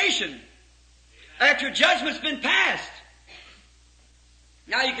reconciliation after judgment's been passed.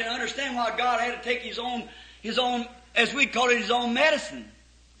 Now you can understand why God had to take His own, as we call it, His own medicine.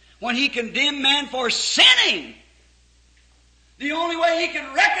 When He condemned man for sinning, the only way He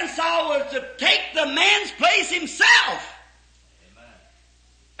could reconcile was to take the man's place Himself. Amen.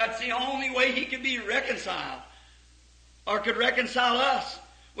 That's the only way He could be reconciled, or could reconcile us,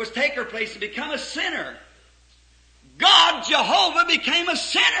 was take our place and become a sinner. God, Jehovah, became a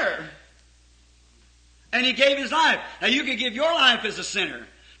sinner. And He gave His life. Now you could give your life as a sinner,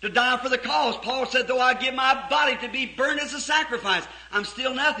 to die for the cause. Paul said, though I give my body to be burned as a sacrifice, I'm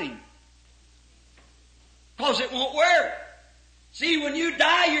still nothing. Because it won't work. See, when you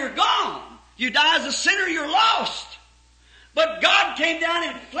die, you're gone. You die as a sinner, you're lost. But God came down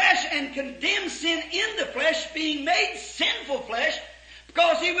in flesh and condemned sin in the flesh, being made sinful flesh,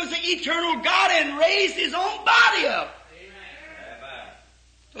 because He was the eternal God and raised His own body up. Amen.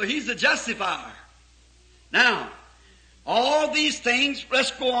 So He's the justifier. Now, all these things,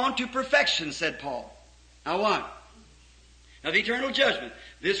 let's go on to perfection, said Paul. Now what? Of eternal judgment.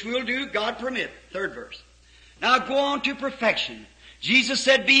 This will do, God permit. Third verse. Now go on to perfection. Jesus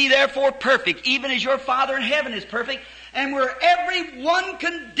said, be therefore perfect, even as your Father in heaven is perfect. And we're every one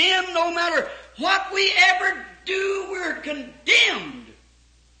condemned, no matter what we ever do, we're condemned.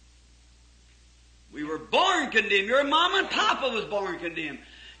 We were born condemned. Your mama and papa was born condemned.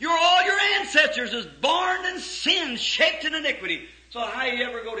 All your ancestors was born in sin, shaped in iniquity. So how you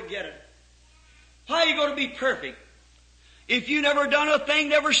ever go to get it? How are you going to be perfect? If you never done a thing,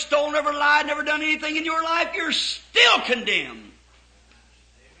 never stole, never lied, never done anything in your life, you're still condemned.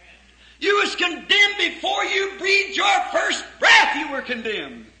 You was condemned before you breathed your first breath. You were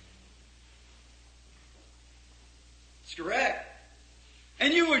condemned. That's correct.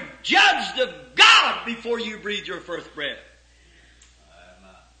 And you were judged of God before you breathed your first breath.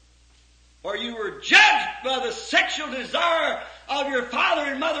 Or you were judged by the sexual desire of your father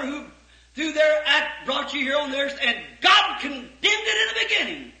and mother who, through their act, brought you here on the earth, and God condemned it in the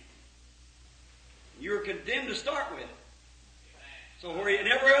beginning. You were condemned to start with. So where and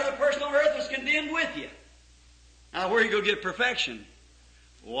every other person on earth was condemned with you. Now where are you going to get perfection?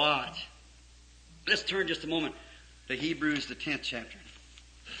 Watch. Let's turn just a moment to Hebrews, the 10th chapter.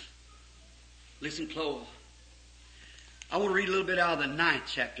 Listen close. I want to read a little bit out of the 9th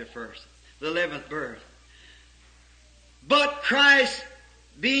chapter first. The 11th verse. But Christ,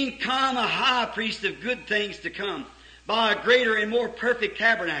 being come a high priest of good things to come, by a greater and more perfect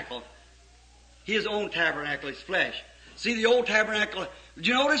tabernacle, His own tabernacle, His flesh. See, the old tabernacle, did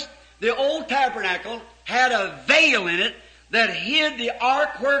you notice? The old tabernacle had a veil in it that hid the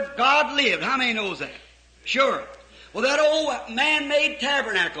ark where God lived. How many knows that? Sure. Well, that old man-made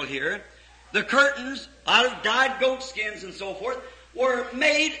tabernacle here, the curtains out of dyed goat skins and so forth, were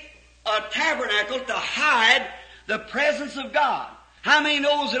made a tabernacle to hide the presence of God. How many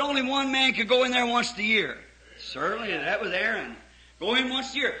knows that only one man could go in there once a year? Certainly, that was Aaron. Go in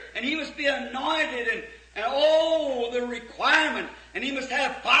once a year. And he must be anointed and the requirement. And he must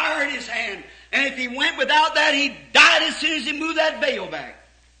have fire in his hand. And if he went without that, he died as soon as he moved that veil back.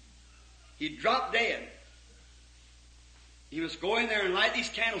 He'd drop dead. He must go in there and light these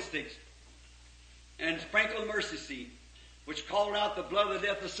candlesticks and sprinkle the mercy seat, which called out the blood of the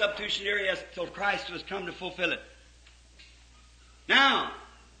death of substitutionary till Christ was come to fulfill it. Now,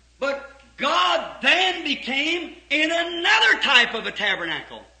 but God then became in another type of a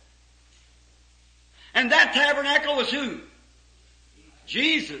tabernacle. And that tabernacle was who?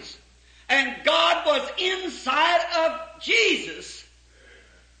 Jesus. And God was inside of Jesus.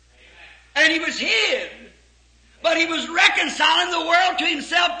 And He was hid. But He was reconciling the world to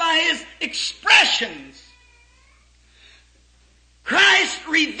Himself by His expressions. Christ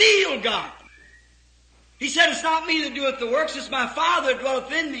revealed God. He said, it's not me that doeth the works, it's my Father that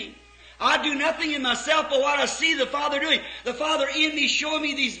dwelleth in me. I do nothing in myself but what I see the Father doing. The Father in me showing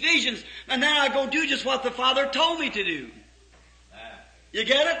me these visions, and then I go do just what the Father told me to do. You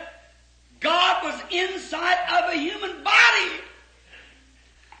get it? God was inside of a human body.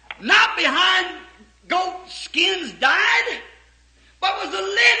 Not behind goat skins dyed, but was a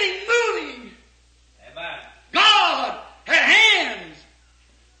living, moving. Amen. God had hands.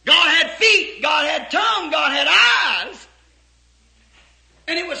 God had feet. God had tongue. God had eyes.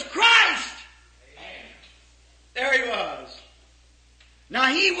 And it was Christ. There He was. Now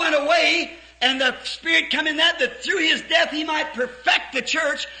He went away, and the Spirit come in that through His death He might perfect the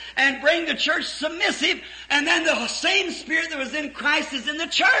church and bring the church submissive, and then the same Spirit that was in Christ is in the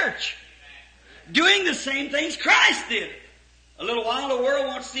church. Doing the same things Christ did. A little while the world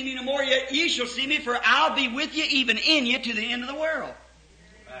won't see me no more, yet ye shall see me, for I'll be with you, even in you, to the end of the world.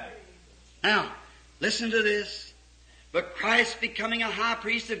 Now, listen to this. But Christ becoming a high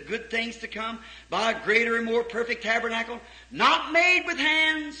priest of good things to come, by a greater and more perfect tabernacle, not made with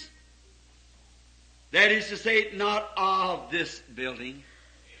hands. That is to say, not of this building.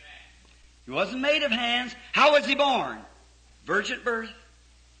 He wasn't made of hands. How was he born? Virgin birth.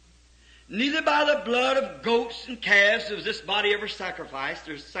 Neither by the blood of goats and calves was this body ever sacrificed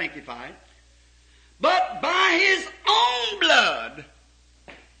or sanctified, but by his own blood.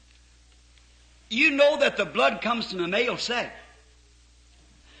 You know that the blood comes from the male sex.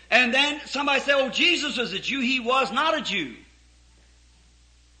 And then somebody say, oh, Jesus was a Jew. He was not a Jew.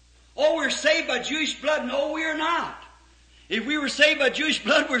 Oh, we're saved by Jewish blood. No, we are not. If we were saved by Jewish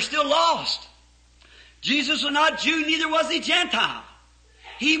blood, we're still lost. Jesus was not Jew, neither was he Gentile.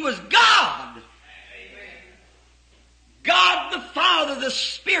 He was God. God the Father, the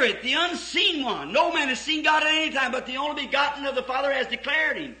Spirit, the unseen one. No man has seen God at any time, but the only begotten of the Father has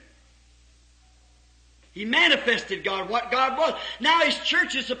declared him. He manifested God, what God was. Now his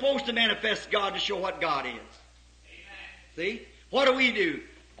church is supposed to manifest God to show what God is. See? What do?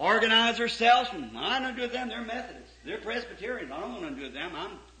 Organize ourselves? I don't do with them. They're Methodists. They're Presbyterians. I don't want to do with them.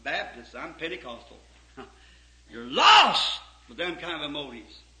 I'm Baptist. I'm Pentecostal. You're lost with them kind of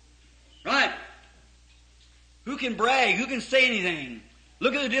motives. Right? Who can brag? Who can say anything?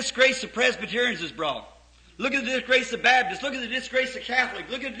 Look at the disgrace the Presbyterians has brought. Look at the disgrace of Baptists. Look at the disgrace of Catholics.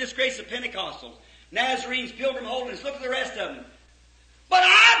 Look at the disgrace of Pentecostals. Nazarenes, Pilgrim Holiness. Look at the rest of them. But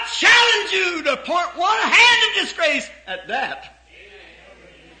I challenge you to point one hand of disgrace at that.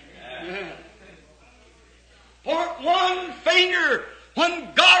 Yeah. Point one finger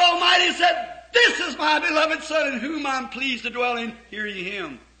when God Almighty said, this is my beloved Son in whom I'm pleased to dwell in. Hear ye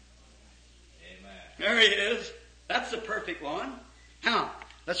him. Amen. There he is. That's the perfect one. Now,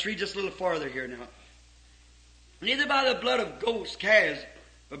 let's read just a little farther here now. Neither by the blood of goats, calves,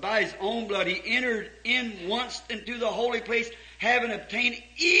 but by his own blood he entered in once into the holy place, having obtained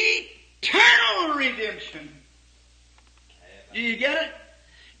eternal redemption. Do you get it?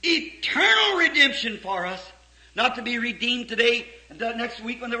 Eternal redemption for us. Not to be redeemed today, and next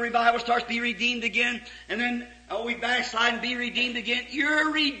week when the revival starts, be redeemed again, and then we backslide and be redeemed again.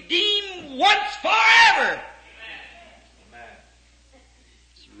 You're redeemed once forever. Amen.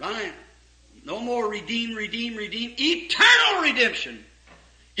 That's right. No more redeem. Eternal redemption.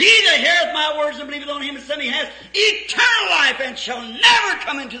 He that heareth my words and believeth on him that sent me has eternal life and shall never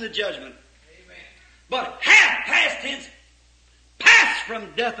come into the judgment. Amen. But hath, past tense, passed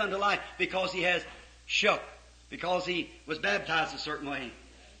from death unto life, because he has shook. Because he was baptized a certain way.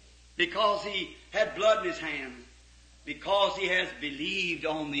 Because he had blood in his hands. Because he has believed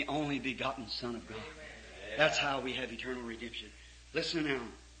on the only begotten Son of God. That's how we have eternal redemption. Listen now.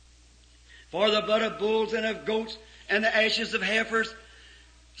 For the blood of bulls and of goats and the ashes of heifers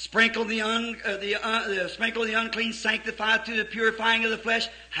sprinkle the unclean, sanctify to the purifying of the flesh.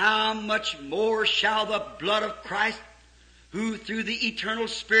 How much more shall the blood of Christ, who through the eternal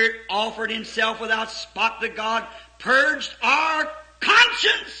Spirit offered himself without spot to God, purged our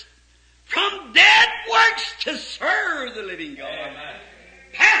conscience from dead works to serve the living God. Amen.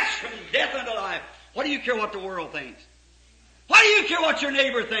 Pass from death unto life. What do you care what the world thinks? Why do you care what your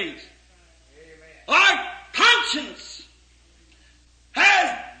neighbor thinks? Amen. Our conscience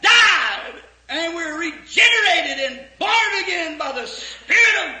has died, and we're regenerated and born again by the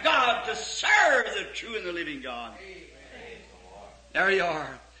Spirit of God to serve the true and the living God. Amen. There you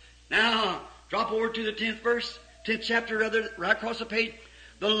are. Now, drop over to the 10th verse, 10th chapter, right across the page.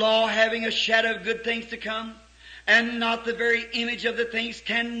 The law having a shadow of good things to come, and not the very image of the things,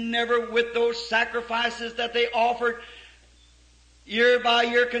 can never with those sacrifices that they offered year by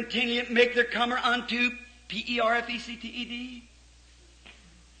year continually make their comer unto P-E-R-F-E-C-T-E-D.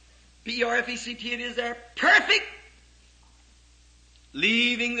 P-E-R-F-E-C-T, it is there. Perfect.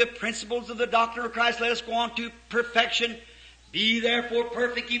 Leaving the principles of the doctrine of Christ, let us go on to perfection. Be therefore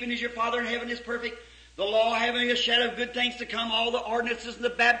perfect, even as your Father in heaven is perfect. The law having a shadow of good things to come, all the ordinances and the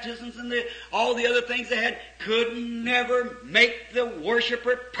baptisms and all the other things they had, could never make the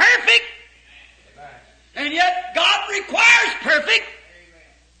worshiper perfect. Amen. And yet God requires perfect. Amen.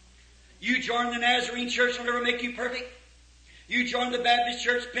 You join the Nazarene church will never make you perfect. You join the Baptist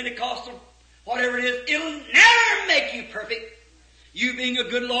church, Pentecostal, whatever it is, it'll never make you perfect. You being a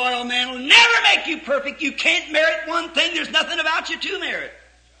good, loyal man will never make you perfect. You can't merit one thing. There's nothing about you to merit.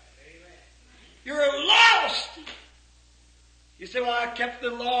 You're lost You say, well, I kept the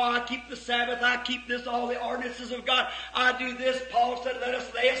law, I keep the Sabbath, I keep this, all the ordinances of God. I do this. Paul said, let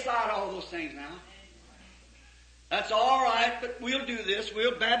us lay aside all those things now. That's all right, but we'll do this.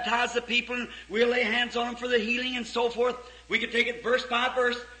 We'll baptize the people and we'll lay hands on them for the healing and so forth. We can take it verse by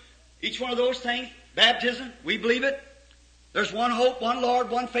verse. Each one of those things. Baptism, we believe it. There's one hope, one Lord,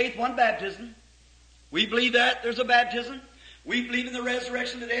 one faith, one baptism. We believe that. There's a baptism. We believe in the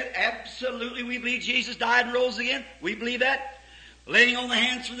resurrection of the dead. Absolutely, we believe Jesus died and rose again. We believe that. Laying on the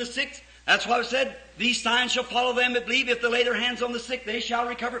hands for the sick. That's why I said, these signs shall follow them that believe. If they lay their hands on the sick, they shall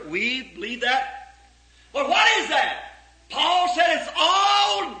recover. We believe that. But what is that? Paul said it's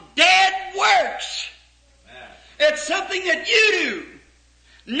all dead works. It's something that you do.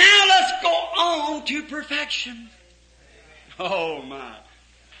 Now let's go on to perfection. Oh my.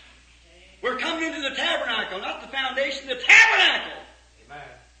 We're coming into the tabernacle, not the foundation, the tabernacle. Amen.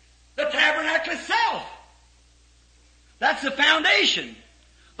 The tabernacle itself. That's the foundation.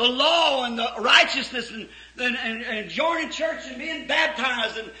 The law and the righteousness and joining church and being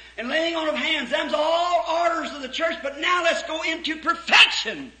baptized and laying on of hands. Them's all orders of the church. But now let's go into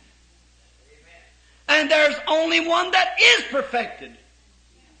perfection. Amen. And there's only one that is perfected.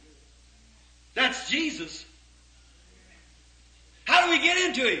 That's Jesus. How do we get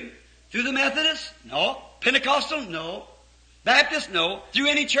into Him? Through the Methodists? No. Pentecostal? No. Baptist? No. Through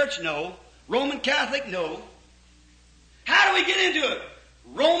any church? No. Roman Catholic? No. How do we get into it?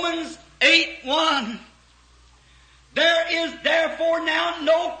 Romans 8:1. There is therefore now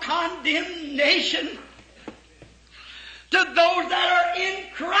no condemnation to those that are in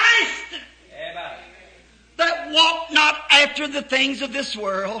Christ, that walk not after the things of this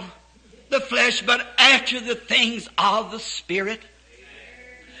world, the flesh, but after the things of the Spirit.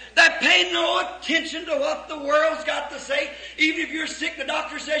 That pay no attention to what the world's got to say. Even if you're sick, the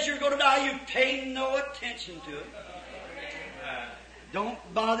doctor says you're going to die, you pay no attention to it. Don't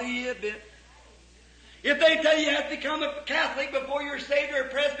bother you a bit. If they tell you have to become a Catholic before you're saved, or a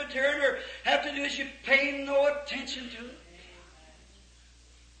Presbyterian, or have to do this, you pay no attention to it.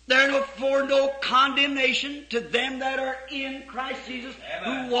 There for no condemnation to them that are in Christ Jesus,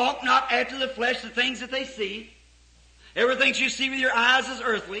 who walk not after the flesh, the things that they see. Everything you see with your eyes is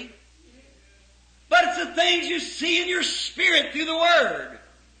earthly. But it's the things you see in your spirit through the Word.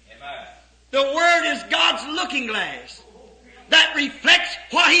 Amen. The Word is God's looking glass that reflects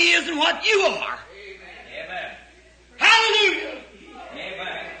what He is and what you are. Amen. Hallelujah.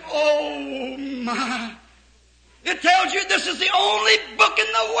 Amen. Oh my. It tells you this is the only book in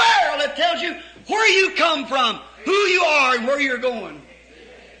the world that tells you where you come from, who you are, and where you're going.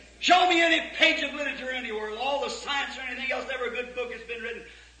 Show me any page of literature anywhere, all the science or anything else, never a good book has been written.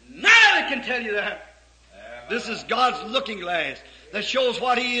 None of it can tell you that. This is God's looking glass that shows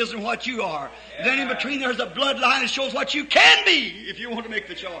what He is and what you are. Amen. Then in between there's a bloodline that shows what you can be if you want to make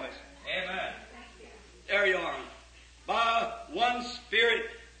the choice. Amen. There you are. By one Spirit.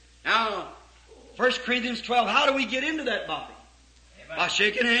 Now, 1 Corinthians 12, how do we get into that body? Amen. By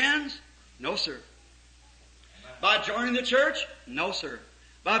shaking hands? No, sir. Amen. By joining the church? No, sir.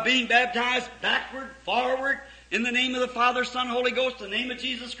 By being baptized backward, forward, in the name of the Father, Son, Holy Ghost, the name of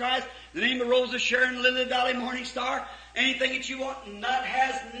Jesus Christ, the name of Rose of Sharon, Lily Valley, Morning Star, anything that you want, that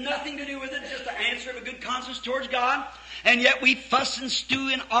has nothing to do with it, just the answer of a good conscience towards God. And yet we fuss and stew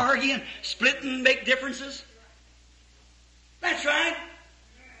and argue and split and make differences. That's right.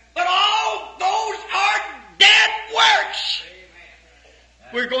 But all those are dead works.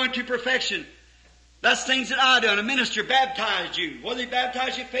 We're going to perfection. That's things that I done. A minister baptized you. Whether he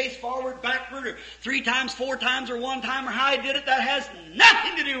baptized you face forward, backward, or 3 times, 4 times, or 1 time, or how he did it, that has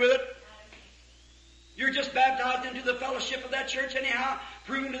nothing to do with it. You're just baptized into the fellowship of that church anyhow,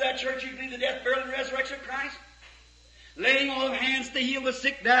 proving to that church you believe the death, burial, and resurrection of Christ. Laying on of hands to heal the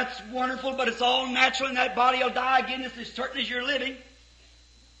sick, that's wonderful, but it's all natural, and that body will die again as certain as you're living.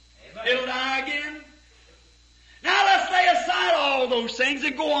 Amen. It'll die again. Now let's lay aside all those things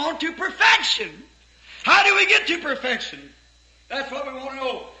and go on to perfection. How do we get to perfection? That's what we want to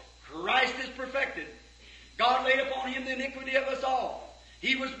know. Christ is perfected. God laid upon Him the iniquity of us all.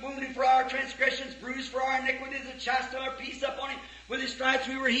 He was wounded for our transgressions, bruised for our iniquities, and chastised our peace upon Him. With His stripes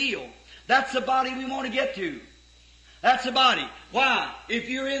we were healed. That's the body we want to get to. That's the body. Why? If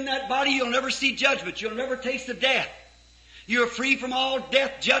you're in that body, you'll never see judgment. You'll never taste of death. You're free from all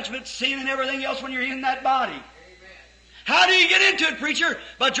death, judgment, sin, and everything else when you're in that body. How do you get into it, preacher?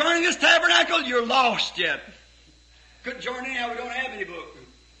 By joining this tabernacle, you're lost yet. Couldn't join anyhow, we don't have any book.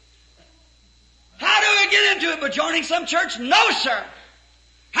 How do we get into it? By joining some church? No, sir.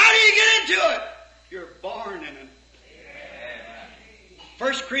 How do you get into it? You're born in it.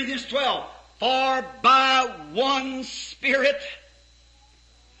 1 Corinthians 12. For by one Spirit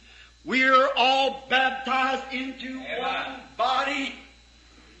we're all baptized into one body.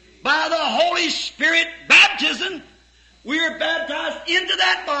 By the Holy Spirit baptism, we're baptized into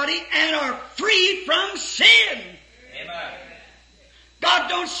that body and are free from sin. Amen. God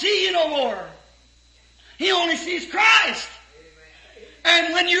don't see you no more. He only sees Christ.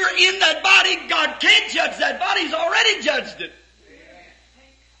 And when you're in that body, God can't judge that body. He's already judged it.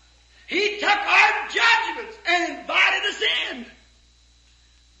 He took our judgments and invited us in.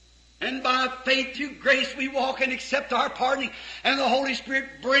 And by faith through grace we walk and accept our pardoning. And the Holy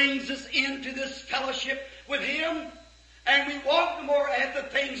Spirit brings us into this fellowship with Him. And we walk no more at the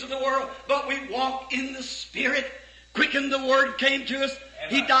things of the world, but we walk in the Spirit. Quicken the Word came to us.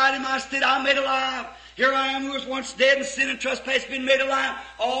 He died in my stead. I'm made alive. Here I am who was once dead in sin and trespass, been made alive.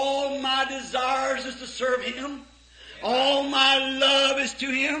 All my desires is to serve Him. All my love is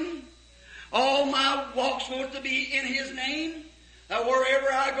to Him. All my walks want to be in His name. That wherever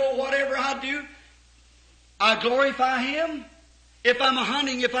I go, whatever I do, I glorify Him. If I'm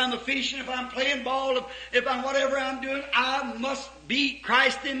hunting, if I'm fishing, if I'm playing ball, if I'm whatever I'm doing, I must be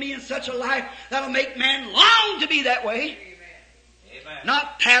Christ in me in such a life that'll make man long to be that way. Amen.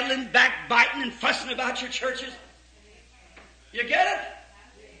 Not paddling, backbiting, and fussing about your churches. You get it?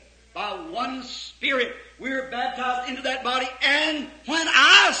 By one Spirit, we're baptized into that body, and when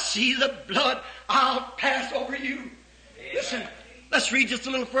I see the blood, I'll pass over you. Amen. Listen, let's read just a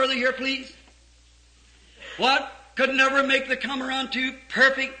little further here, please. What could never make the comer unto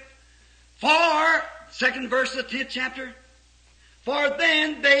perfect? For, second verse of the 10th chapter, for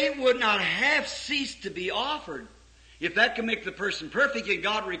then they would not have ceased to be offered. If that can make the person perfect, and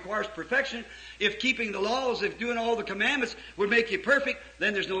God requires perfection, if keeping the laws, if doing all the commandments would make you perfect,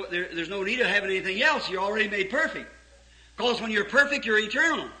 then there's no need of having anything else. You're already made perfect. Because when you're perfect, you're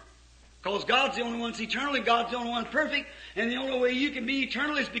eternal. Because God's the only one that's eternal, and God's the only one perfect, and the only way you can be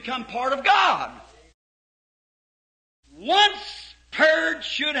eternal is become part of God. Once purged,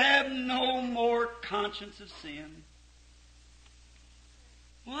 should have no more conscience of sin.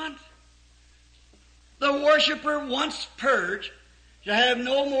 What? The worshiper once purged shall have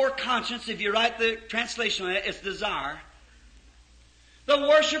no more conscience. If you write the translation on it, it's desire. The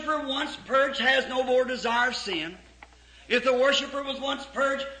worshiper once purged has no more desire of sin. If the worshiper was once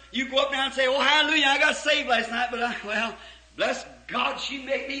purged, you go up now and say, oh, hallelujah, I got saved last night, but well, bless God, she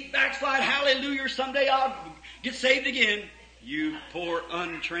made me backslide, hallelujah, someday I'll get saved again. You poor,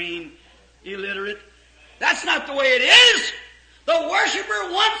 untrained, illiterate. That's not the way it is. The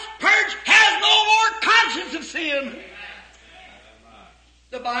worshiper once purged has no more conscience of sin.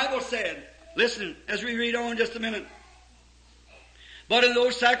 The Bible said, listen, as we read on just a minute. But in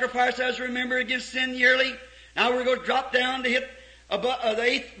those sacrifices, remember against sin yearly. Now we're going to drop down to hit the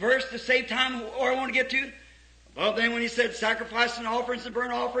 8th verse to save time, or I want to get to. Above then when he said, sacrifice and offerings and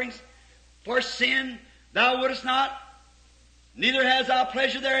burnt offerings for sin, thou wouldest not, neither has thou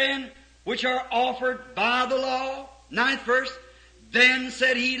pleasure therein, which are offered by the law. 9th verse. Then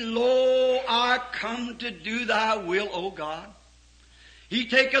said he, Lo, I come to do thy will, O God. He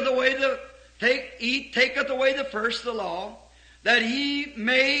taketh away the first, the law, that he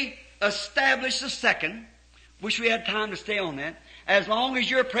may establish the second. Wish we had time to stay on that. As long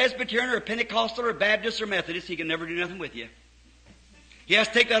as you're a Presbyterian or a Pentecostal or a Baptist or Methodist, he can never do nothing with you. He has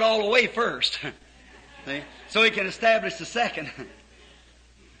to take that all away first. So he can establish the second.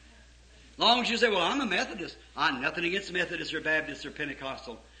 As long as you say, well, I'm a Methodist. I'm nothing against Methodist or Baptist or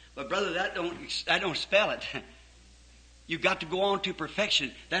Pentecostal. But brother, that don't spell it. You've got to go on to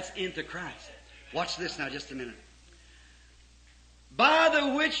perfection. That's into Christ. Watch this now just a minute. By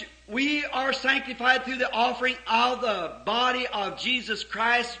the which we are sanctified through the offering of the body of Jesus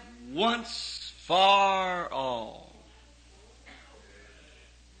Christ once for all.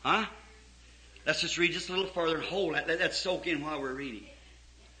 Huh? Let's just read just a little further and hold that. Let's soak in while we're reading.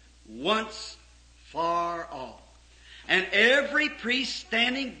 Once for all. And every priest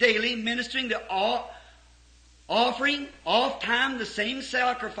standing daily ministering the offering, oft time the same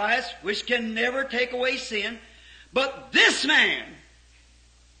sacrifice, which can never take away sin. But this man,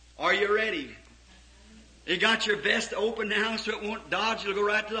 are you ready? You got your vest open now so it won't dodge, it'll go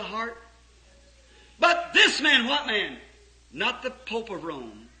right to the heart. But this man, what man? Not the Pope of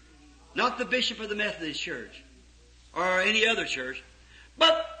Rome, not the Bishop of the Methodist Church, or any other church,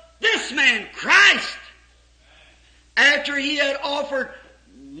 but this man, Christ, after he had offered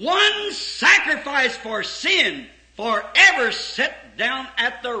one sacrifice for sin, forever set down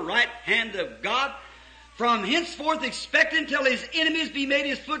at the right hand of God, from henceforth expecting till his enemies be made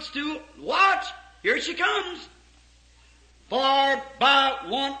his footstool. Watch, here she comes. For by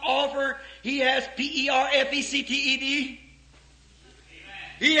one offer he has perfected.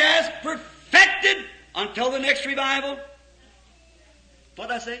 He has perfected until the next revival. What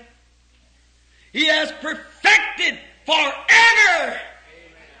did I say? He has perfected forever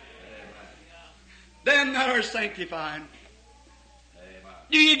them that are sanctified.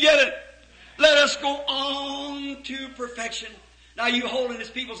 Do you get it? Let us go on to perfection. Now you holiness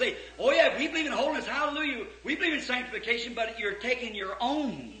people say, oh yeah, we believe in holiness, hallelujah. We believe in sanctification, but you're taking your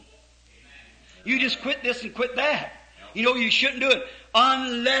own. You just quit this and quit that. You know, you shouldn't do it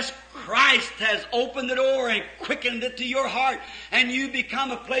unless Christ has opened the door and quickened it to your heart and you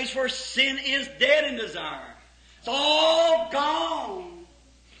become a place where sin is dead in desire. It's all gone.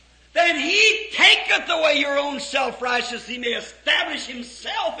 Then He taketh away your own self-righteousness. He may establish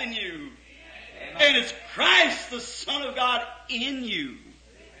Himself in you. Amen. And it's Christ, the Son of God, in you.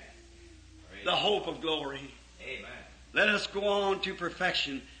 The hope of glory. Amen. Let us go on to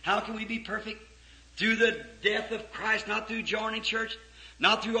perfection. How can we be perfect? Through the death of Christ, not through joining church,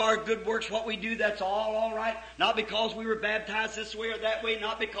 not through our good works, what we do, that's all right. Not because we were baptized this way or that way,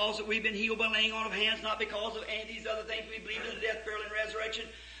 not because that we've been healed by laying on of hands, not because of any of these other things. We believe in the death, burial, and resurrection.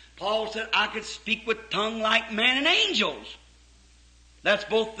 Paul said, I could speak with tongue like man and angels. That's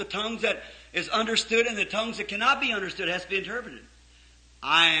both the tongues that is understood and the tongues that cannot be understood, has to be interpreted.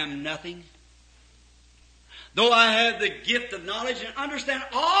 I am nothing. Though I have the gift of knowledge and understand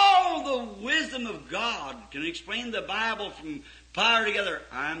all the wisdom of God, can explain the Bible from fire together,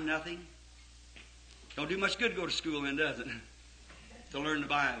 I'm nothing. Don't do much good to go to school then, does it? To learn the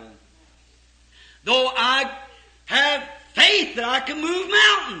Bible. Though I have faith that I can move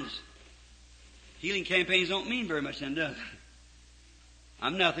mountains. Healing campaigns don't mean very much then, does it?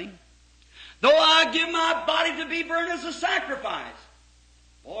 I'm nothing. Though I give my body to be burned as a sacrifice.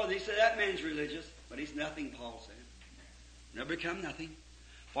 Boy, they say that man's religious, but he's nothing, Paul said. Never become nothing.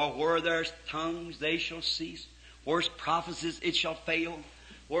 For where there's tongues, they shall cease. Where there's prophecies, it shall fail.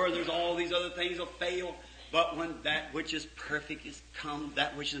 Where there's all these other things will fail. But when that which is perfect is come,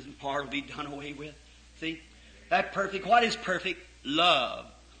 that which is in part will be done away with. See? That perfect, what is perfect? Love.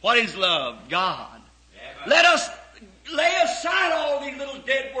 What is love? God. Let us lay aside all these little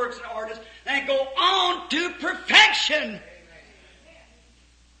dead works and artists and go on to perfection.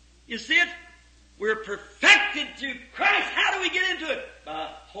 You see it? We're perfected through Christ. How do we get into it? By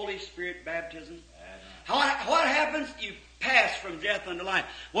Holy Spirit baptism. What happens? You pass from death unto life.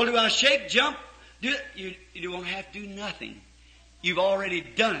 Well, do I shake, jump? Do it? You don't have to do nothing. You've already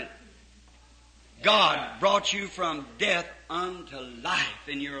done it. God brought you from death unto life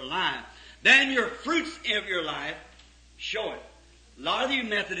in your life. Then your fruits of your life show it. A lot of you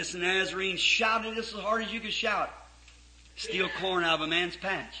Methodists and Nazarenes shouted this as hard as you could shout. Steal corn out of a man's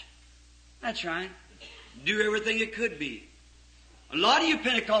patch. That's right. Do everything it could be. A lot of you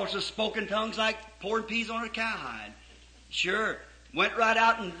Pentecostals spoke in tongues like pouring peas on a cowhide. Sure. Went right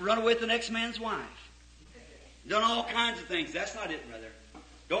out and run away with the next man's wife. Done all kinds of things. That's not it, brother.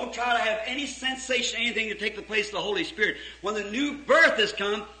 Don't try to have any sensation, anything to take the place of the Holy Spirit. When the new birth has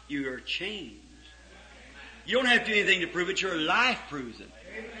come, you are changed. You don't have to do anything to prove it. Your life proves it.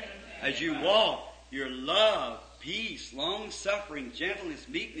 As you walk, your love, peace, long-suffering, gentleness,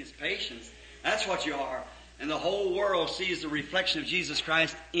 meekness, patience. That's what you are. And the whole world sees the reflection of Jesus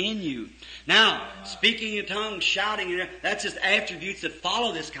Christ in you. Now, speaking in tongues, shouting, that's just attributes that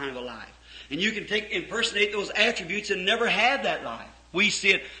follow this kind of a life. And you can impersonate those attributes and never have that life. We see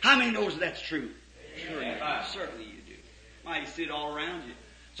it. How many knows that's true? Sure you do. Certainly you do. Why, you see it all around you.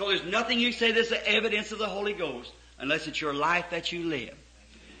 So there's nothing you say that's the evidence of the Holy Ghost unless it's your life that you live.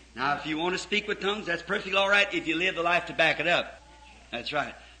 Now, if you want to speak with tongues, that's perfectly all right if you live the life to back it up. That's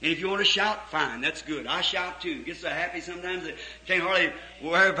right. And if you want to shout, fine, that's good. I shout too. Get so happy sometimes that I can't hardly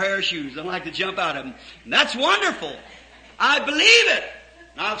wear a pair of shoes. I like to jump out of them. And that's wonderful. I believe it.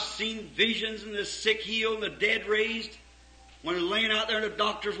 And I've seen visions and the sick healed, the dead raised. When they're laying out there and the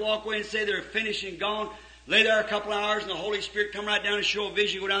doctors walk away and say they're finished and gone, lay there a couple of hours and the Holy Spirit come right down and show a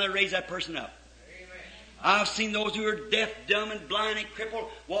vision, go down there and raise that person up. Amen. I've seen those who are deaf, dumb, and blind and crippled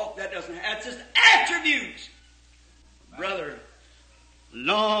walk. That's just attributes. Brother,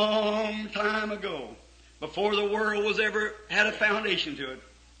 long time ago, before the world was ever had a foundation to it,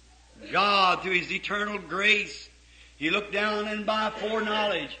 God, through His eternal grace, He looked down and by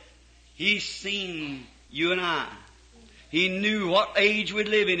foreknowledge, He's seen you and I. He knew what age we'd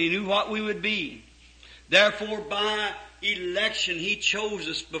live in. He knew what we would be. Therefore, by election, He chose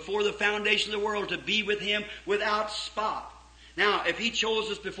us before the foundation of the world to be with Him without spot. Now, if He chose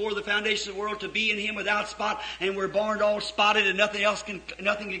us before the foundation of the world to be in Him without spot, and we're born all spotted and nothing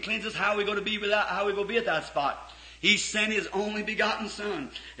can cleanse us, how are we going to be without spot? He sent His only begotten Son,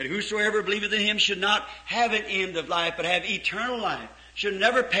 that whosoever believeth in Him should not have an end of life, but have eternal life. Should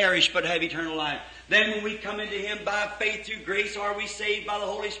never perish, but have eternal life. Then when we come into Him by faith through grace, are we saved by the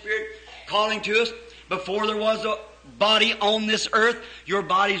Holy Spirit calling to us. Before there was a body on this earth, your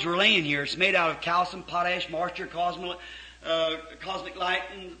bodies were laying here. It's made out of calcium, potash, moisture, cosmic light,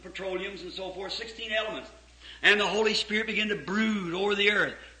 and petroleums, and so forth. 16 elements. And the Holy Spirit began to brood over the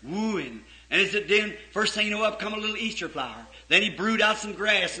earth, wooing. And as it did, first thing you know, up come a little Easter flower. Then He brewed out some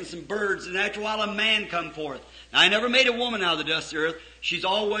grass and some birds, and after a while a man come forth. Now, He never made a woman out of the dust of the earth. She's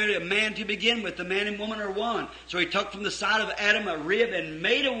always a man to begin with. The man and woman are one. So He took from the side of Adam a rib and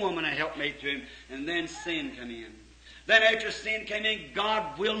made a woman a helpmate to him. And then sin came in. Then after sin came in,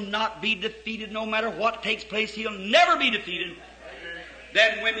 God will not be defeated no matter what takes place. He'll never be defeated.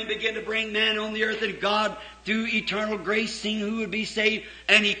 Then women begin to bring man on the earth, and God, through eternal grace, seen who would be saved,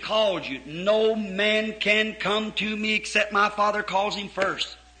 and He called you. No man can come to me except my Father calls him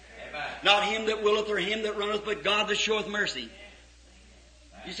first. Amen. Not him that willeth or him that runneth, but God that showeth mercy.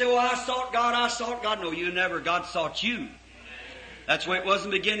 You say, well, I sought God. No, you never. God sought you. That's the way it was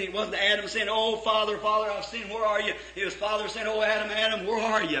in the beginning. It wasn't Adam saying, oh, Father, I've sinned, where are you? It was Father saying, oh, Adam, where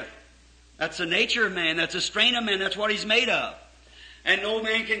are you? That's the nature of man. That's the strain of man. That's what he's made of. And no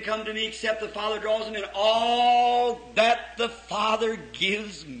man can come to me except the Father draws him in. All that the Father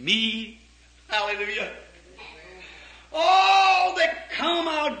gives me. Hallelujah. All that come,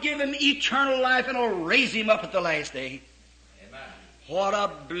 I'll give him eternal life, and I'll raise him up at the last day. Amen. What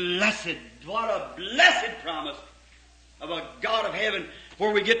a blessed promise of a God of heaven,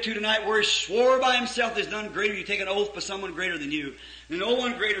 where we get to tonight, where He swore by Himself there's none greater. You take an oath by someone greater than you. There's no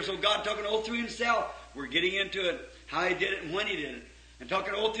one greater, so God took an oath through Himself. We're getting into it, how He did it and when He did it. And took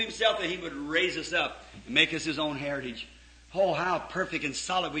an oath to Himself that He would raise us up and make us His own heritage. Oh, how perfect and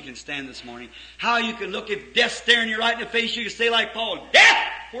solid we can stand this morning. How you can look, if death staring you right in the face, you can say like Paul, death,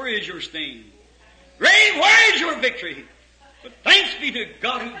 where is your sting? Grave, where is your victory? But thanks be to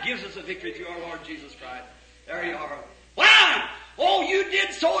God who gives us a victory through our Lord Jesus Christ. There you are. Why? Oh, you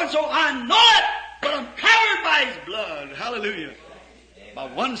did so and so. I know it, but I'm covered by His blood. Hallelujah. By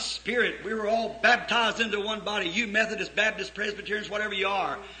one Spirit, we were all baptized into one body. You Methodists, Baptists, Presbyterians, whatever you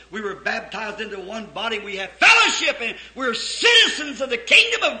are. We were baptized into one body. We have fellowship, and we're citizens of the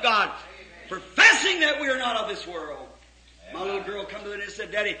kingdom of God, professing that we are not of this world. My little girl come to me and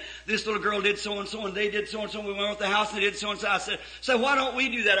said, Daddy, this little girl did so and so, and they did so and so. We went to the house and they did so and so. I said, so why don't we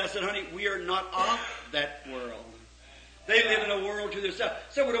do that? I said, honey, we are not of that world. They live in a world to themselves.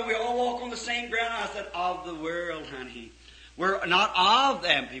 So don't we all walk on the same ground? I said, of the world, honey. We're not of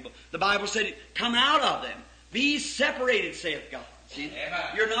them people. The Bible said, come out of them. Be separated, saith God. See? Amen.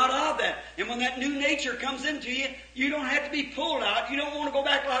 You're not of that. And when that new nature comes into you, you don't have to be pulled out. You don't want to go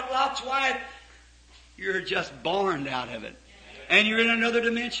back like Lot's wife. You're just born out of it. And you're in another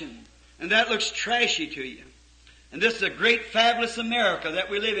dimension. And that looks trashy to you. And this is a great, fabulous America that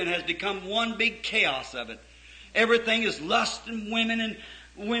we live in has become one big chaos of it. Everything is lust and women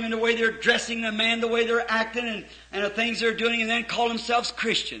the way they're dressing, the man the way they're acting, and the things they're doing, and then call themselves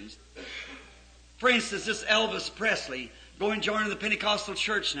Christians. For instance, this Elvis Presley going joining the Pentecostal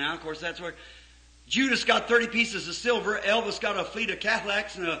church now. Of course, that's where Judas got 30 pieces of silver. Elvis got a fleet of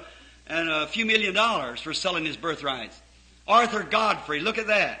Cadillacs and a few $1 million for selling his birthrights. Arthur Godfrey, look at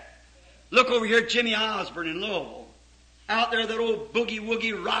that. Look over here at Jimmy Osborne in Louisville. Out there, that old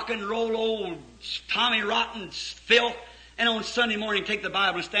boogie-woogie, rock and roll, old Tommy Rotten filth. And on Sunday morning, take the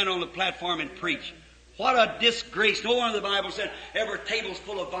Bible and stand on the platform and preach. What a disgrace. No wonder the Bible said, every table's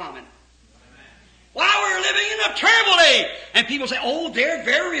full of vomit. Why, we're living in a terrible day. And people say, oh, they're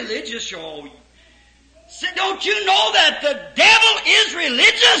very religious. Oh, don't you know that the devil is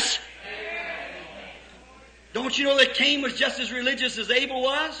religious? Don't you know that Cain was just as religious as Abel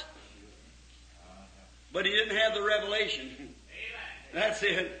was? But he didn't have the revelation. That's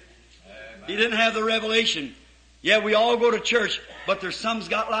it. He didn't have the revelation. Yeah, we all go to church, but there's some's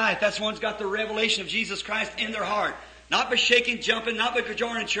got life. That's one's got the revelation of Jesus Christ in their heart. Not by shaking, jumping, not by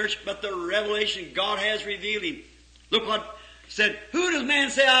joining church, but the revelation God has revealed Him. Look what said, who does man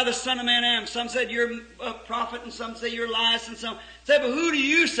say I, the Son of Man, am? Some said you're a prophet, and some say you're Elias, and some said, but who do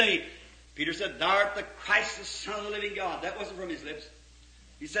you say? Peter said, thou art the Christ, the Son of the living God. That wasn't from his lips.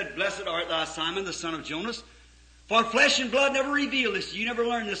 He said, blessed art thou, Simon, the son of Jonas. For flesh and blood never revealed this. You never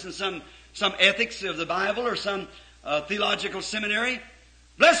learned this in some ethics of the Bible or some theological seminary.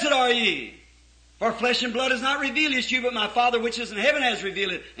 Blessed are ye, for flesh and blood has not revealed this to you, but my Father which is in heaven has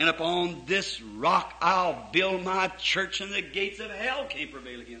revealed it. And upon this rock I'll build my church, and the gates of hell can't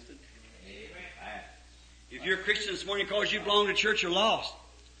prevail against it. Amen. If you're a Christian this morning because you belong to church, you're lost.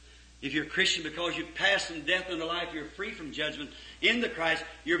 If you're a Christian, because you've passed from death into life, you're free from judgment in the Christ,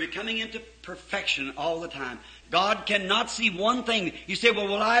 you're becoming into perfection all the time. God cannot see one thing. You say, well,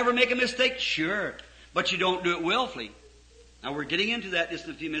 will I ever make a mistake? Sure. But you don't do it willfully. Now we're getting into that just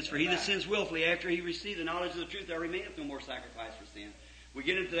in a few minutes. For he that sins willfully after he received the knowledge of the truth, there remaineth no more sacrifice for sin. We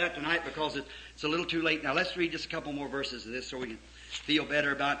get into that tonight because it's a little too late. Now let's read just a couple more verses of this so we can feel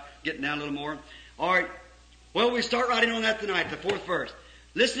better about getting down a little more. All right. Well, we start right in on that tonight, the 4th verse.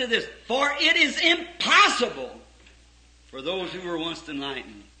 Listen to this. For it is impossible for those who were once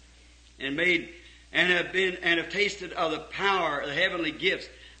enlightened and have tasted of the power of the heavenly gifts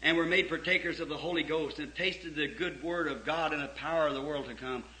and were made partakers of the Holy Ghost and tasted the good word of God and the power of the world to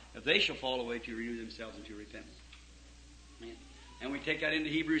come, if they shall fall away, to renew themselves into repentance. Amen. And we take that into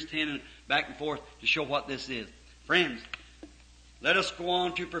Hebrews 10 and back and forth to show what this is. Friends, let us go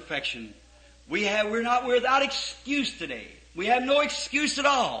on to perfection. We're not without excuse today. We have no excuse at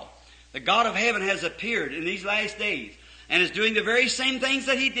all. The God of heaven has appeared in these last days and is doing the very same things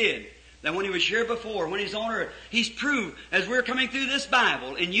that He did. That when He was here before, when He's on earth, He's proved, as we're coming through this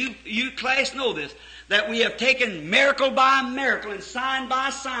Bible, and you class know this, that we have taken miracle by miracle and sign by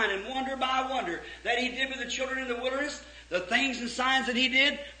sign and wonder by wonder that He did with the children in the wilderness, the things and signs that He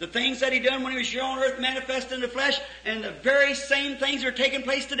did, the things that He done when He was here on earth manifest in the flesh, and the very same things are taking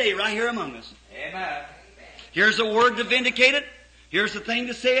place today right here among us. Amen. Here's a word to vindicate it. Here's the thing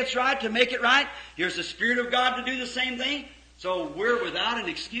to say it's right, to make it right. Here's the Spirit of God to do the same thing. So we're without an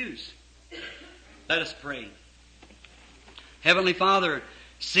excuse. Let us pray. Heavenly Father,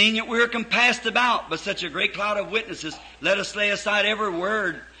 seeing that we're compassed about by such a great cloud of witnesses, let us lay aside every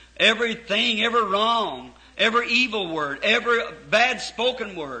word, everything, every wrong, every evil word, every bad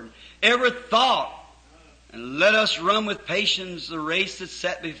spoken word, every thought, and let us run with patience the race that's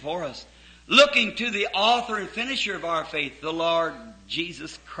set before us, looking to the author and finisher of our faith, the Lord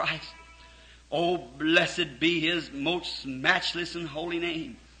Jesus Christ. Oh, blessed be His most matchless and holy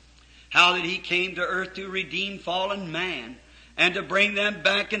name. How that He came to earth to redeem fallen man and to bring them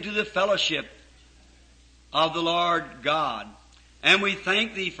back into the fellowship of the Lord God. And we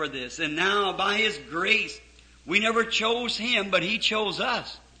thank Thee for this. And now by His grace, we never chose Him, but He chose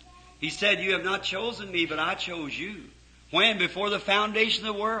us. He said, you have not chosen me, but I chose you. When? Before the foundation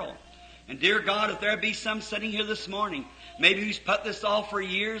of the world. And dear God, if there be some sitting here this morning, maybe who's put this off for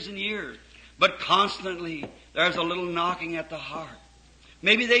years and years, but constantly there's a little knocking at the heart.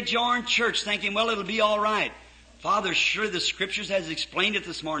 Maybe they join church thinking, well, it'll be all right. Father, sure the Scriptures has explained it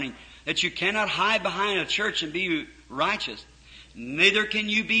this morning, that you cannot hide behind a church and be righteous. Neither can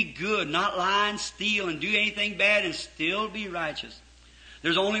you be good, not lie and steal and do anything bad and still be righteous.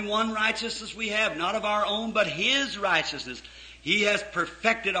 There's only one righteousness we have, not of our own, but His righteousness. He has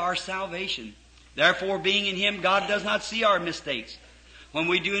perfected our salvation. Therefore, being in Him, God does not see our mistakes. When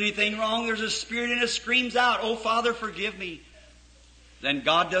we do anything wrong, there's a spirit in us screams out, oh, Father, forgive me. Then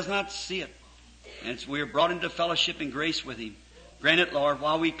God does not see it. And we are brought into fellowship and grace with Him. Grant it, Lord,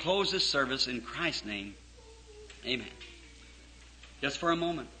 while we close this service in Christ's name. Amen. Just for a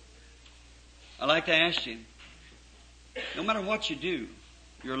moment, I'd like to ask you, no matter what you do,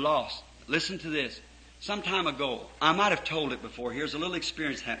 you're lost. Listen to this. Some time ago, I might have told it before. Here's a little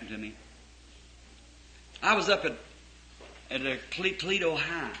experience happened to me. I was up at Toledo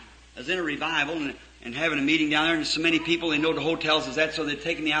High. I was in a revival and having a meeting down there, and so many people, they know the hotels is that, so they'd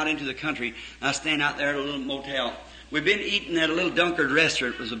taken me out into the country. And I stand out there at a little motel. We've been eating at a little Dunkard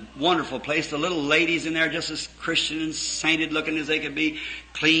restaurant. It was a wonderful place. The little ladies in there just as Christian and sainted looking as they could be,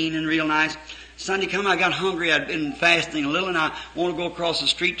 clean and real nice. Sunday come, I got hungry. I'd been fasting a little, and I wanted to go across the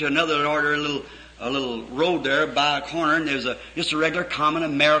street to another order, a little road there by a corner, and there's just a regular common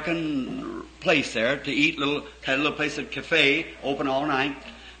American place there to eat. Had a little place at a cafe, open all night.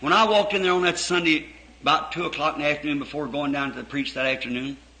 When I walked in there on that Sunday, about 2 o'clock in the afternoon before going down to preach that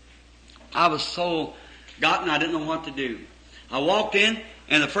afternoon, I was so gotten I didn't know what to do. I walked in,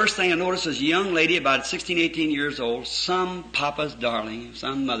 and the first thing I noticed was a young lady about 16, 18 years old, some papa's darling,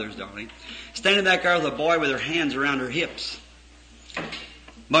 some mother's darling, standing back there with a boy with her hands around her hips. A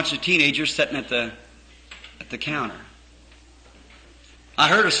bunch of teenagers sitting at the counter. I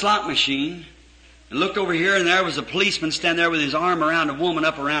heard a slot machine and looked over here, and there was a policeman standing there with his arm around a woman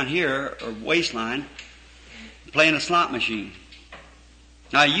up around here, or waistline, playing a slot machine.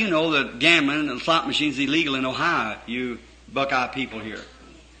 Now, you know that gambling and slot machines is illegal in Ohio, you Buckeye people here.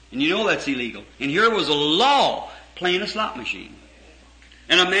 And you know that's illegal. And here was a law playing a slot machine.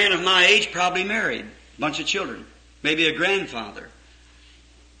 And a man of my age probably married, a bunch of children, maybe a grandfather.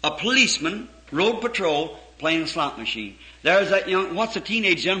 A policeman, road patrol, playing a slot machine. There's that young, what's a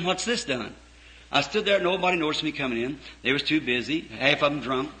teenage young, what's this done? I stood there, nobody noticed me coming in. They was too busy, half of them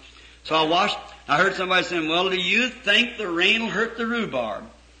drunk. So I heard somebody saying, well, do you think the rain will hurt the rhubarb?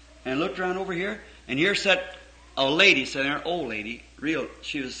 And I looked around over here, and here sat a lady sitting there, an old lady,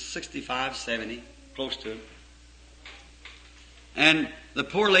 she was 65, 70, close to it. And the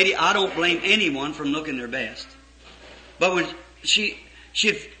poor lady, I don't blame anyone from looking their best. But when she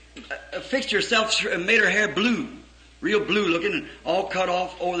had fixed herself and made her hair blue, real blue looking, and all cut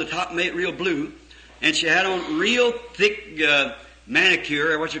off over the top, made it real blue. And she had on real thick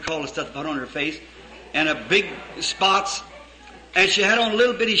manicure, or what you call the stuff to put on her face, and a big spots. And she had on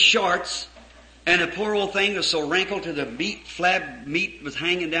little bitty shorts, and the poor old thing was so wrinkled to the flab meat was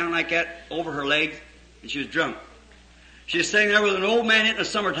hanging down like that over her legs, and she was drunk. She was sitting there with an old man in the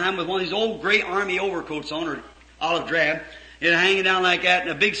summertime with one of these old gray army overcoats on, or olive drab, it hanging down like that,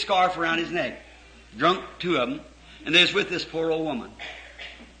 and a big scarf around his neck. Drunk, two of them, and they was with this poor old woman.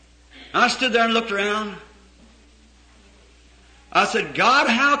 I stood there and looked around. I said, God,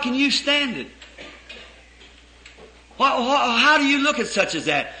 how can you stand it? How do you look at such as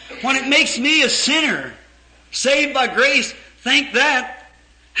that? When it makes me a sinner, saved by grace, think that.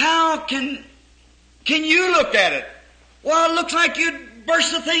 How can you look at it? Well, it looks like you'd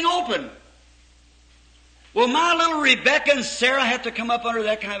burst the thing open. Will my little Rebecca and Sarah have to come up under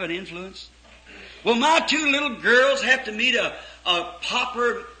that kind of an influence? Will my two little girls have to meet a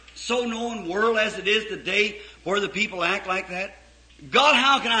pauper, so known world as it is today where the people act like that? God,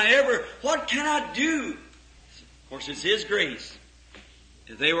 what can I do? Of course, it's His grace.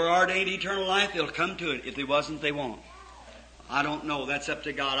 If they were ordained eternal life, they'll come to it. If they wasn't, they won't. I don't know. That's up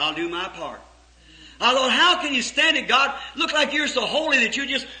to God. I'll do my part. I thought, how can you stand it, God? Look like you're so holy that you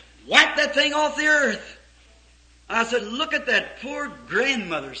just wipe that thing off the earth. I said, look at that poor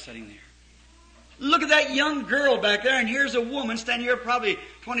grandmother sitting there. Look at that young girl back there, and here's a woman standing here probably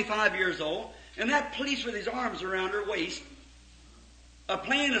 25 years old, and that police with his arms around her waist,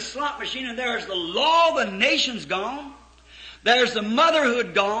 playing a slot machine, and there's the law of the nations gone. There's the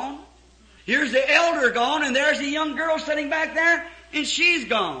motherhood gone. Here's the elder gone, and there's the young girl sitting back there, and she's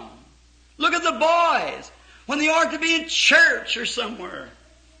gone. Look at the boys, when they ought to be in church or somewhere.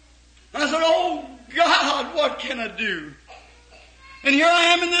 I said, oh God, what can I do? And here I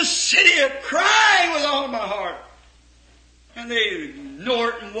am in this city crying with all my heart. And they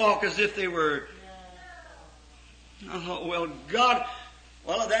snort and walk as if they were... I thought, well, God...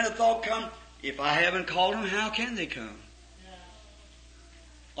 Well, then a thought come, if I haven't called them, how can they come?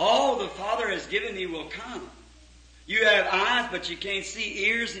 All the Father has given me will come. You have eyes, but you can't see,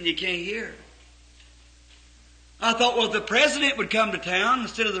 ears, and you can't hear. I thought, well, if the president would come to town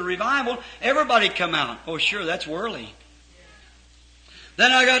instead of the revival, everybody'd come out. Oh, sure, that's worldly.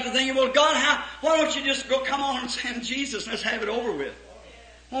 Then I got to thinking, well, God, why don't you just come on and send Jesus and let's have it over with?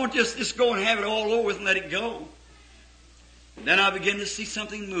 Why don't you just go and have it all over with and let it go? And then I began to see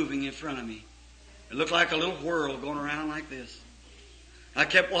something moving in front of me. It looked like a little whirl going around like this. I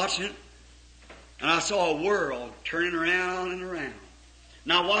kept watching it, and I saw a whirl turning around and around.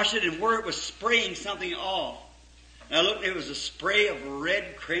 And I watched it, and where it was spraying something off. And I looked, and it was a spray of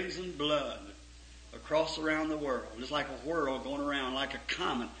red crimson blood across around the world. It was like a whirl going around, like a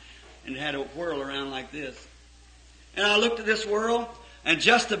comet, and it had a whirl around like this. And I looked at this whirl, and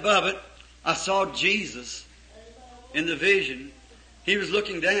just above it, I saw Jesus in the vision. He was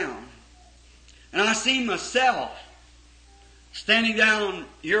looking down. And I seen myself standing down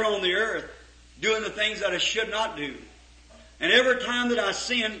here on the earth, doing the things that I should not do. And every time that I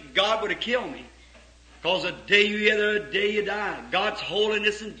sinned, God would have killed me. Because the day you enter, the day you die. God's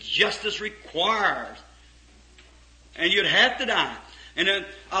holiness and justice requires. And you'd have to die. And then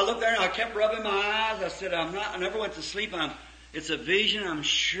I looked there and I kept rubbing my eyes. I said, I never went to sleep. It's a vision. I'm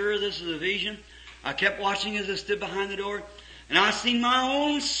sure this is a vision. I kept watching as I stood behind the door. And I seen my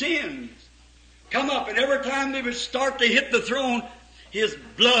own sins come up. And every time they would start to hit the throne, his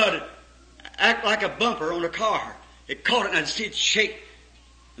blood act like a bumper on a car. It caught it and I'd see it shake.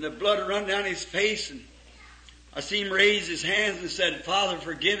 And the blood would run down his face. And I see him raise his hands and said, Father,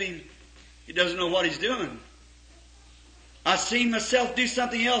 forgive him. He doesn't know what he's doing. I seen myself do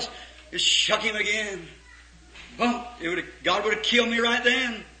something else. It shook him again. Bump. God would have killed me right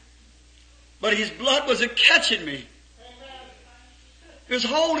then. But his blood was catching me. It was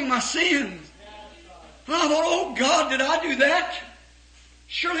holding my sins. And I thought, oh God, did I do that?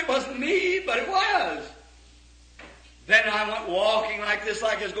 Surely it wasn't me, but it was. Then I went walking like this,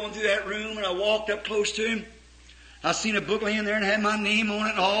 like I was going through that room, and I walked up close to him. I seen a book laying there and had my name on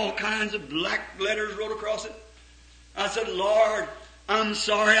it and all kinds of black letters wrote across it. I said, Lord, I'm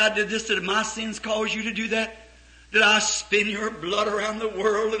sorry I did this. Did my sins cause you to do that? Did I spin your blood around the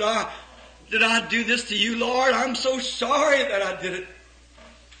world? Did I do this to you, Lord? I'm so sorry that I did it.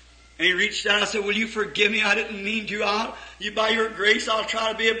 And he reached out. I said, will you forgive me? I didn't mean to. By your grace, I'll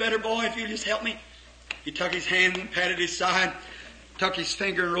try to be a better boy if you just help me. He took his hand and patted his side, took his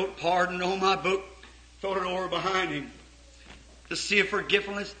finger and wrote pardon on my book, threw it over behind him. To see if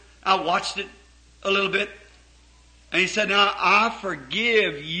forgetfulness. I watched it a little bit. And he said, now I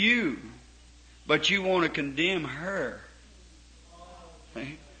forgive you, but you want to condemn her.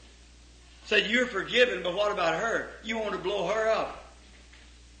 Okay? Said, you're forgiven, but what about her? You want to blow her up.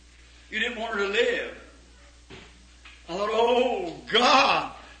 You didn't want her to live. I thought, oh,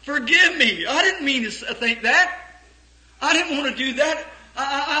 God, forgive me. I didn't mean to think that. I didn't want to do that.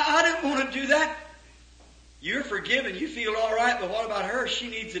 I didn't want to do that. You're forgiven. You feel all right, but what about her? She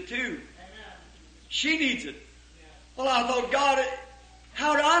needs it too. She needs it. Well, I thought, God,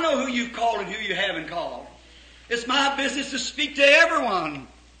 how do I know who you've called and who you haven't called? It's my business to speak to everyone.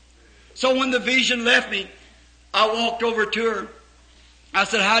 So when the vision left me, I walked over to her. I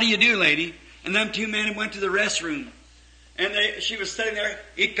said, how do you do, lady? And them two men went to the restroom. And she was sitting there,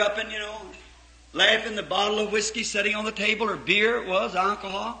 hiccuping, laughing, the bottle of whiskey sitting on the table, or beer, it was,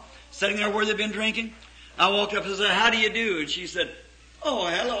 alcohol, sitting there where they'd been drinking. I walked up and said, how do you do? And she said, oh,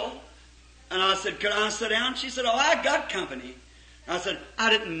 hello. And I said, could I sit down? She said, oh, I got company. I said, I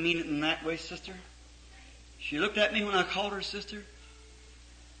didn't mean it in that way, sister. She looked at me when I called her sister.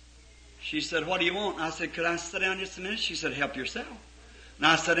 She said, what do you want? I said, could I sit down just a minute? She said, help yourself. And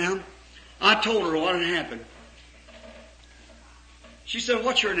I sat down. I told her what had happened. She said,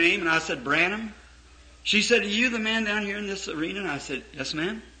 what's your name? And I said, Branham. She said, are you the man down here in this arena? And I said, yes,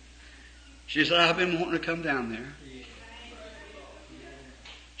 ma'am. She said, I've been wanting to come down there.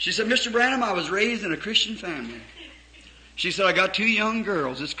 She said, Mr. Branham, I was raised in a Christian family. She said, I got two young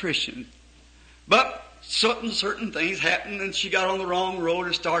girls that's Christian. But certain things happened and she got on the wrong road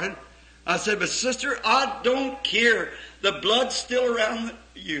and started. I said, but sister, I don't care. The blood's still around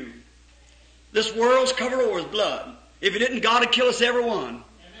you. This world's covered over with blood. If it didn't, God would kill us every one.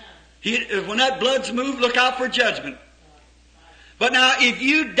 When that blood's moved, look out for judgment. But now, if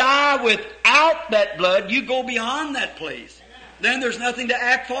you die without that blood, you go beyond that place. Then there's nothing to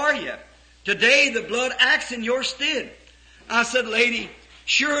act for you. Today, the blood acts in your stead. I said, lady,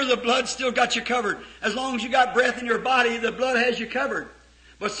 sure, the blood's still got you covered. As long as you got breath in your body, the blood has you covered.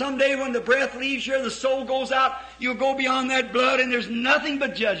 But someday when the breath leaves you, the soul goes out, you'll go beyond that blood, and there's nothing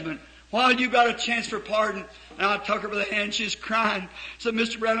but judgment. While you got a chance for pardon. And I took her by the hand, she's crying. Said,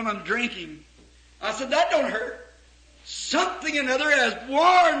 Mr. Branham, I'm drinking. I said, that don't hurt. Something or another has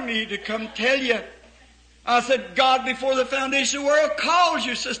warned me to come tell you. I said, God before the foundation of the world calls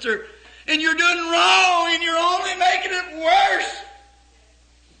you, sister. And you're doing wrong, and you're only making it worse.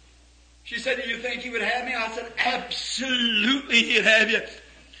 She said, do you think he would have me? I said, absolutely he'd have you.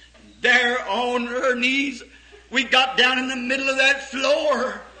 There on her knees, we got down in the middle of that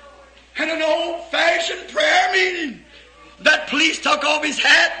floor. And an old-fashioned prayer meeting. That priest took off his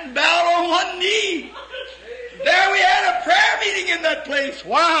hat and bowed on one knee. There we had a prayer meeting in that place.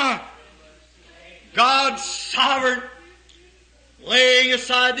 Why? God's sovereign. Laying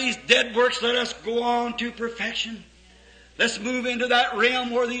aside these dead works, let us go on to perfection. Let's move into that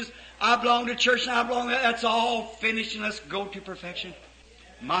realm where I belong to church and I belong to that. That's all finished, and let's go to perfection.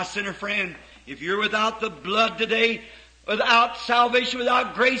 My sinner friend, if you're without the blood today, without salvation,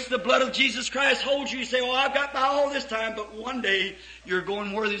 without grace, the blood of Jesus Christ holds you. You say, oh, I've got by all this time, but one day you're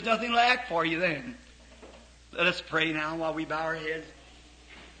going where there's nothing to act for you then. Let us pray now while we bow our heads.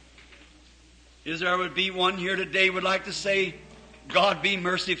 Is there would be one here today would like to say, God, be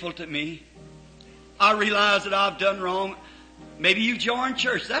merciful to me. I realize that I've done wrong. Maybe you've joined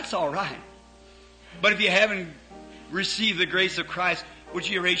church. That's all right. But if you haven't received the grace of Christ, would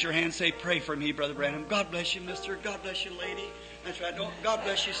you raise your hand and say, pray for me, Brother Branham. God bless you, mister. God bless you, lady. That's right. God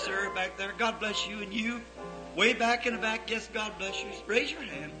bless you, sir, back there. God bless you and you. Way back in the back, yes, God bless you. Raise your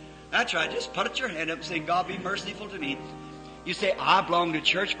hand. That's right. Just put your hand up and say, God, be merciful to me. You say, I belong to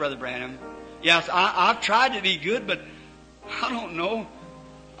church, Brother Branham. Yes, I've tried to be good, but I don't know.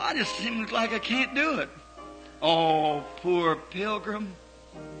 I just seem like I can't do it. Oh, poor pilgrim.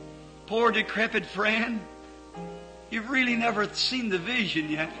 Poor decrepit friend. You've really never seen the vision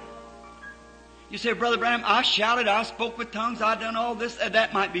yet. You say, Brother Branham, I shouted, I spoke with tongues, I done all this.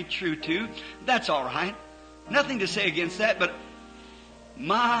 That might be true too. That's all right. Nothing to say against that, but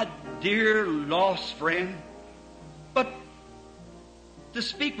my dear lost friend, but to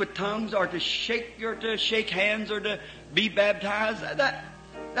speak with tongues or to shake hands or to be baptized,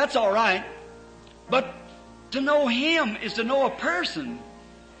 that's all right. But to know Him is to know a person.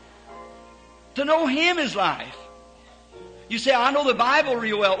 To know Him is life. You say, I know the Bible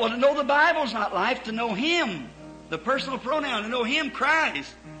real well. Well, to know the Bible is not life. To know Him, the personal pronoun, to know Him,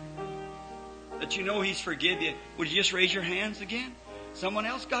 Christ. that you know He's forgiven you, would you just raise your hands again? Someone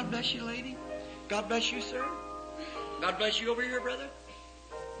else? God bless you, lady. God bless you, sir. God bless you over here, brother.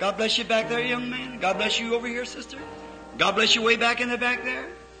 God bless you back there, young man. God bless you over here, sister. God bless you way back in the back there.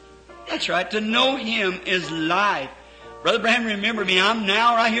 That's right. To know Him is life. Brother Branham, remember me. I'm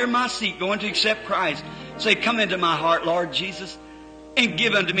now right here in my seat going to accept Christ. Say, come into my heart, Lord Jesus, and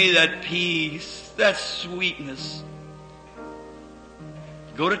give unto me that peace, that sweetness.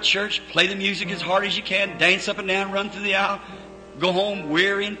 Go to church, play the music as hard as you can, dance up and down, run through the aisle, go home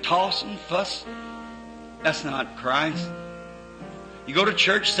weary and toss and fuss. That's not Christ. You go to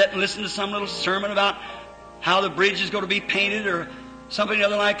church, sit and listen to some little sermon about how the bridge is going to be painted or something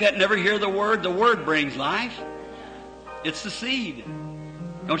other like that. Never hear the Word. The Word brings life. It's the seed.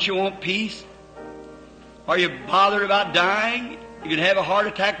 Don't you want peace? Are you bothered about dying? You could have a heart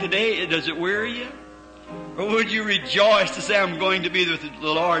attack today. Does it weary you? Or would you rejoice to say, I'm going to be with the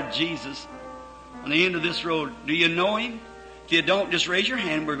Lord Jesus on the end of this road? Do you know Him? If you don't, just raise your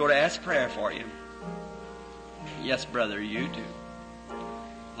hand. We're going to ask prayer for you. Yes, brother, you do.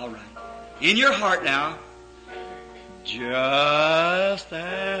 All right. In your heart now, just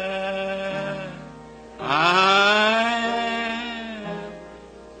as I am,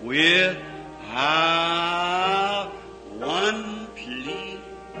 without one plea,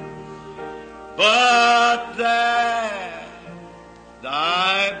 but that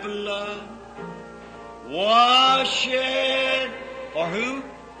thy blood was shed for who?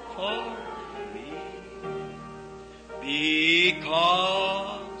 For me.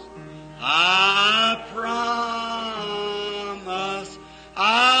 Because I promise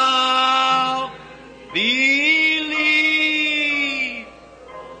I'll believe.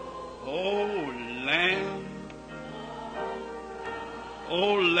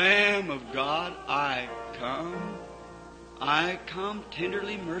 O Lamb of God, I come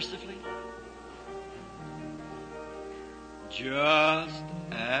tenderly, mercifully, just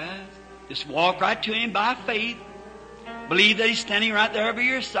as. Just walk right to Him by faith. Believe that He's standing right there by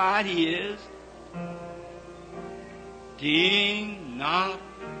your side. He is. Ding not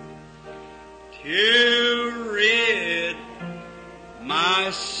to rid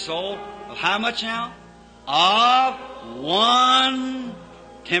my soul of how much now? Of one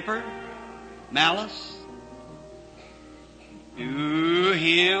temper, malice. To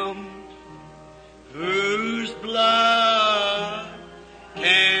Him whose blood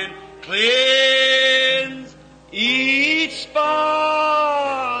can cleanse each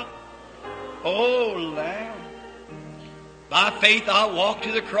spot. Oh, Lamb. By faith I walk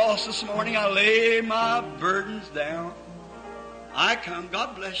to the cross this morning. I lay my burdens down. I come.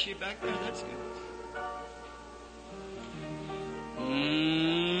 God bless you back there. That's good.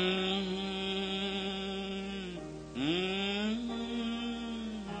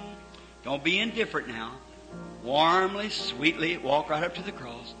 Don't be indifferent now. Warmly, sweetly, walk right up to the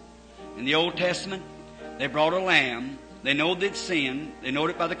cross. In the Old Testament, they brought a lamb. They know they'd sinned. They know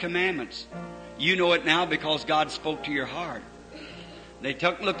it by the commandments. You know it now because God spoke to your heart. They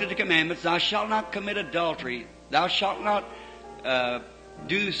looked at the commandments. Thou shalt not commit adultery. Thou shalt not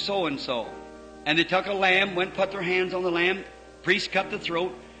do so and so. And they took a lamb, went put their hands on the lamb. Priest cut the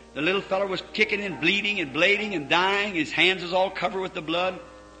throat. The little fellow was kicking and bleeding and blading and dying. His hands was all covered with the blood.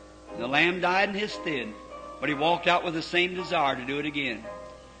 The lamb died in his stead. But he walked out with the same desire to do it again.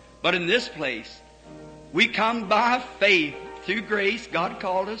 But in this place, we come by faith through grace. God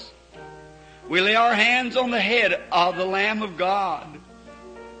called us. We lay our hands on the head of the Lamb of God.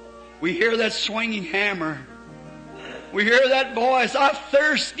 We hear that swinging hammer. We hear that voice, I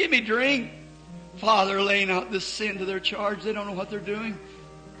thirst, give me drink. Father, laying out this sin to their charge. They don't know what they're doing.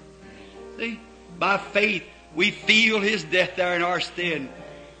 See, by faith, we feel His death there in our stead.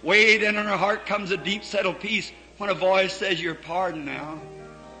 Way down in our heart comes a deep settled peace when a voice says, you're pardoned now.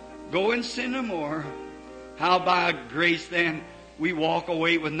 Go and sin no more. How by grace then we walk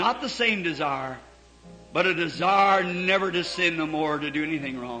away with not the same desire, but a desire never to sin no more, to do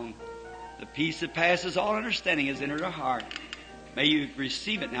anything wrong. The peace that passes all understanding has entered our heart. May you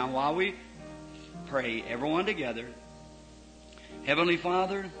receive it now while we pray, everyone together. Heavenly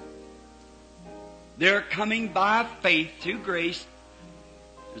Father, they're coming by faith through grace.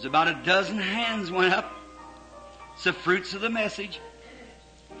 There's about a dozen hands went up. It's the fruits of the message.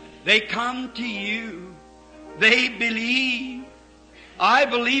 They come to you. They believe. I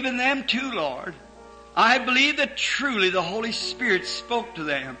believe in them too, Lord. I believe that truly the Holy Spirit spoke to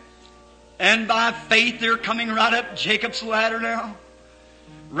them. And by faith they're coming right up Jacob's ladder now.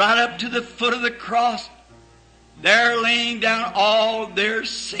 Right up to the foot of the cross. They're laying down all their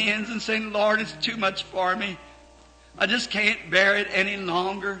sins and saying, Lord, it's too much for me. I just can't bear it any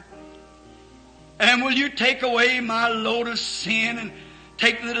longer. And will you take away my load of sin and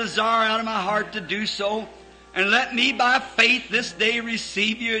take the desire out of my heart to do so? And let me by faith this day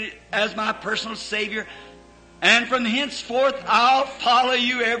receive you as my personal Savior. And from henceforth I'll follow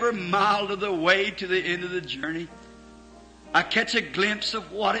you every mile of the way to the end of the journey. I catch a glimpse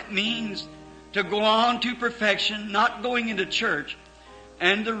of what it means to go on to perfection, not going into church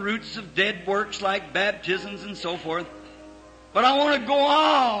and the roots of dead works like baptisms and so forth. But I want to go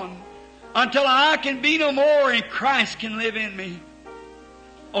on until I can be no more and Christ can live in me.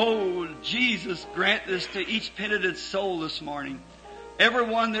 Oh, Jesus, grant this to each penitent soul this morning.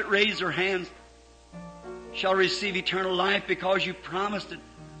 Everyone that raised their hands shall receive eternal life because you promised it.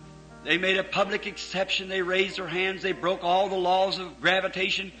 They made a public exception. They raised their hands. They broke all the laws of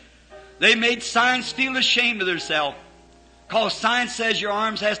gravitation. They made science feel ashamed of themselves because science says your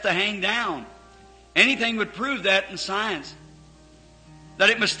arms has to hang down. Anything would prove that in science. That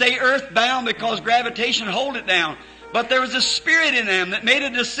it must stay earthbound because gravitation hold it down. But there was a spirit in them that made a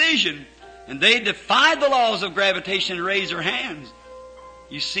decision, and they defied the laws of gravitation and raised their hands.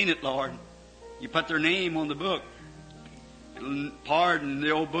 You've seen it, Lord. You put their name on the book. It'll pardon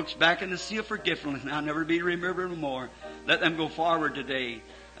the old books back in the sea of forgetfulness, and I'll never be remembered no more. Let them go forward today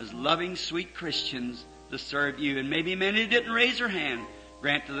as loving, sweet Christians to serve you. And maybe many didn't raise their hand.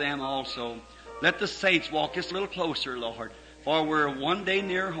 Grant to them also. Let the saints walk just a little closer, Lord. For we're one day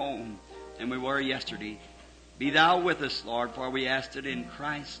nearer home than we were yesterday. Be Thou with us, Lord, for we ask it in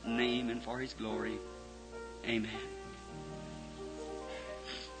Christ's name and for His glory. Amen.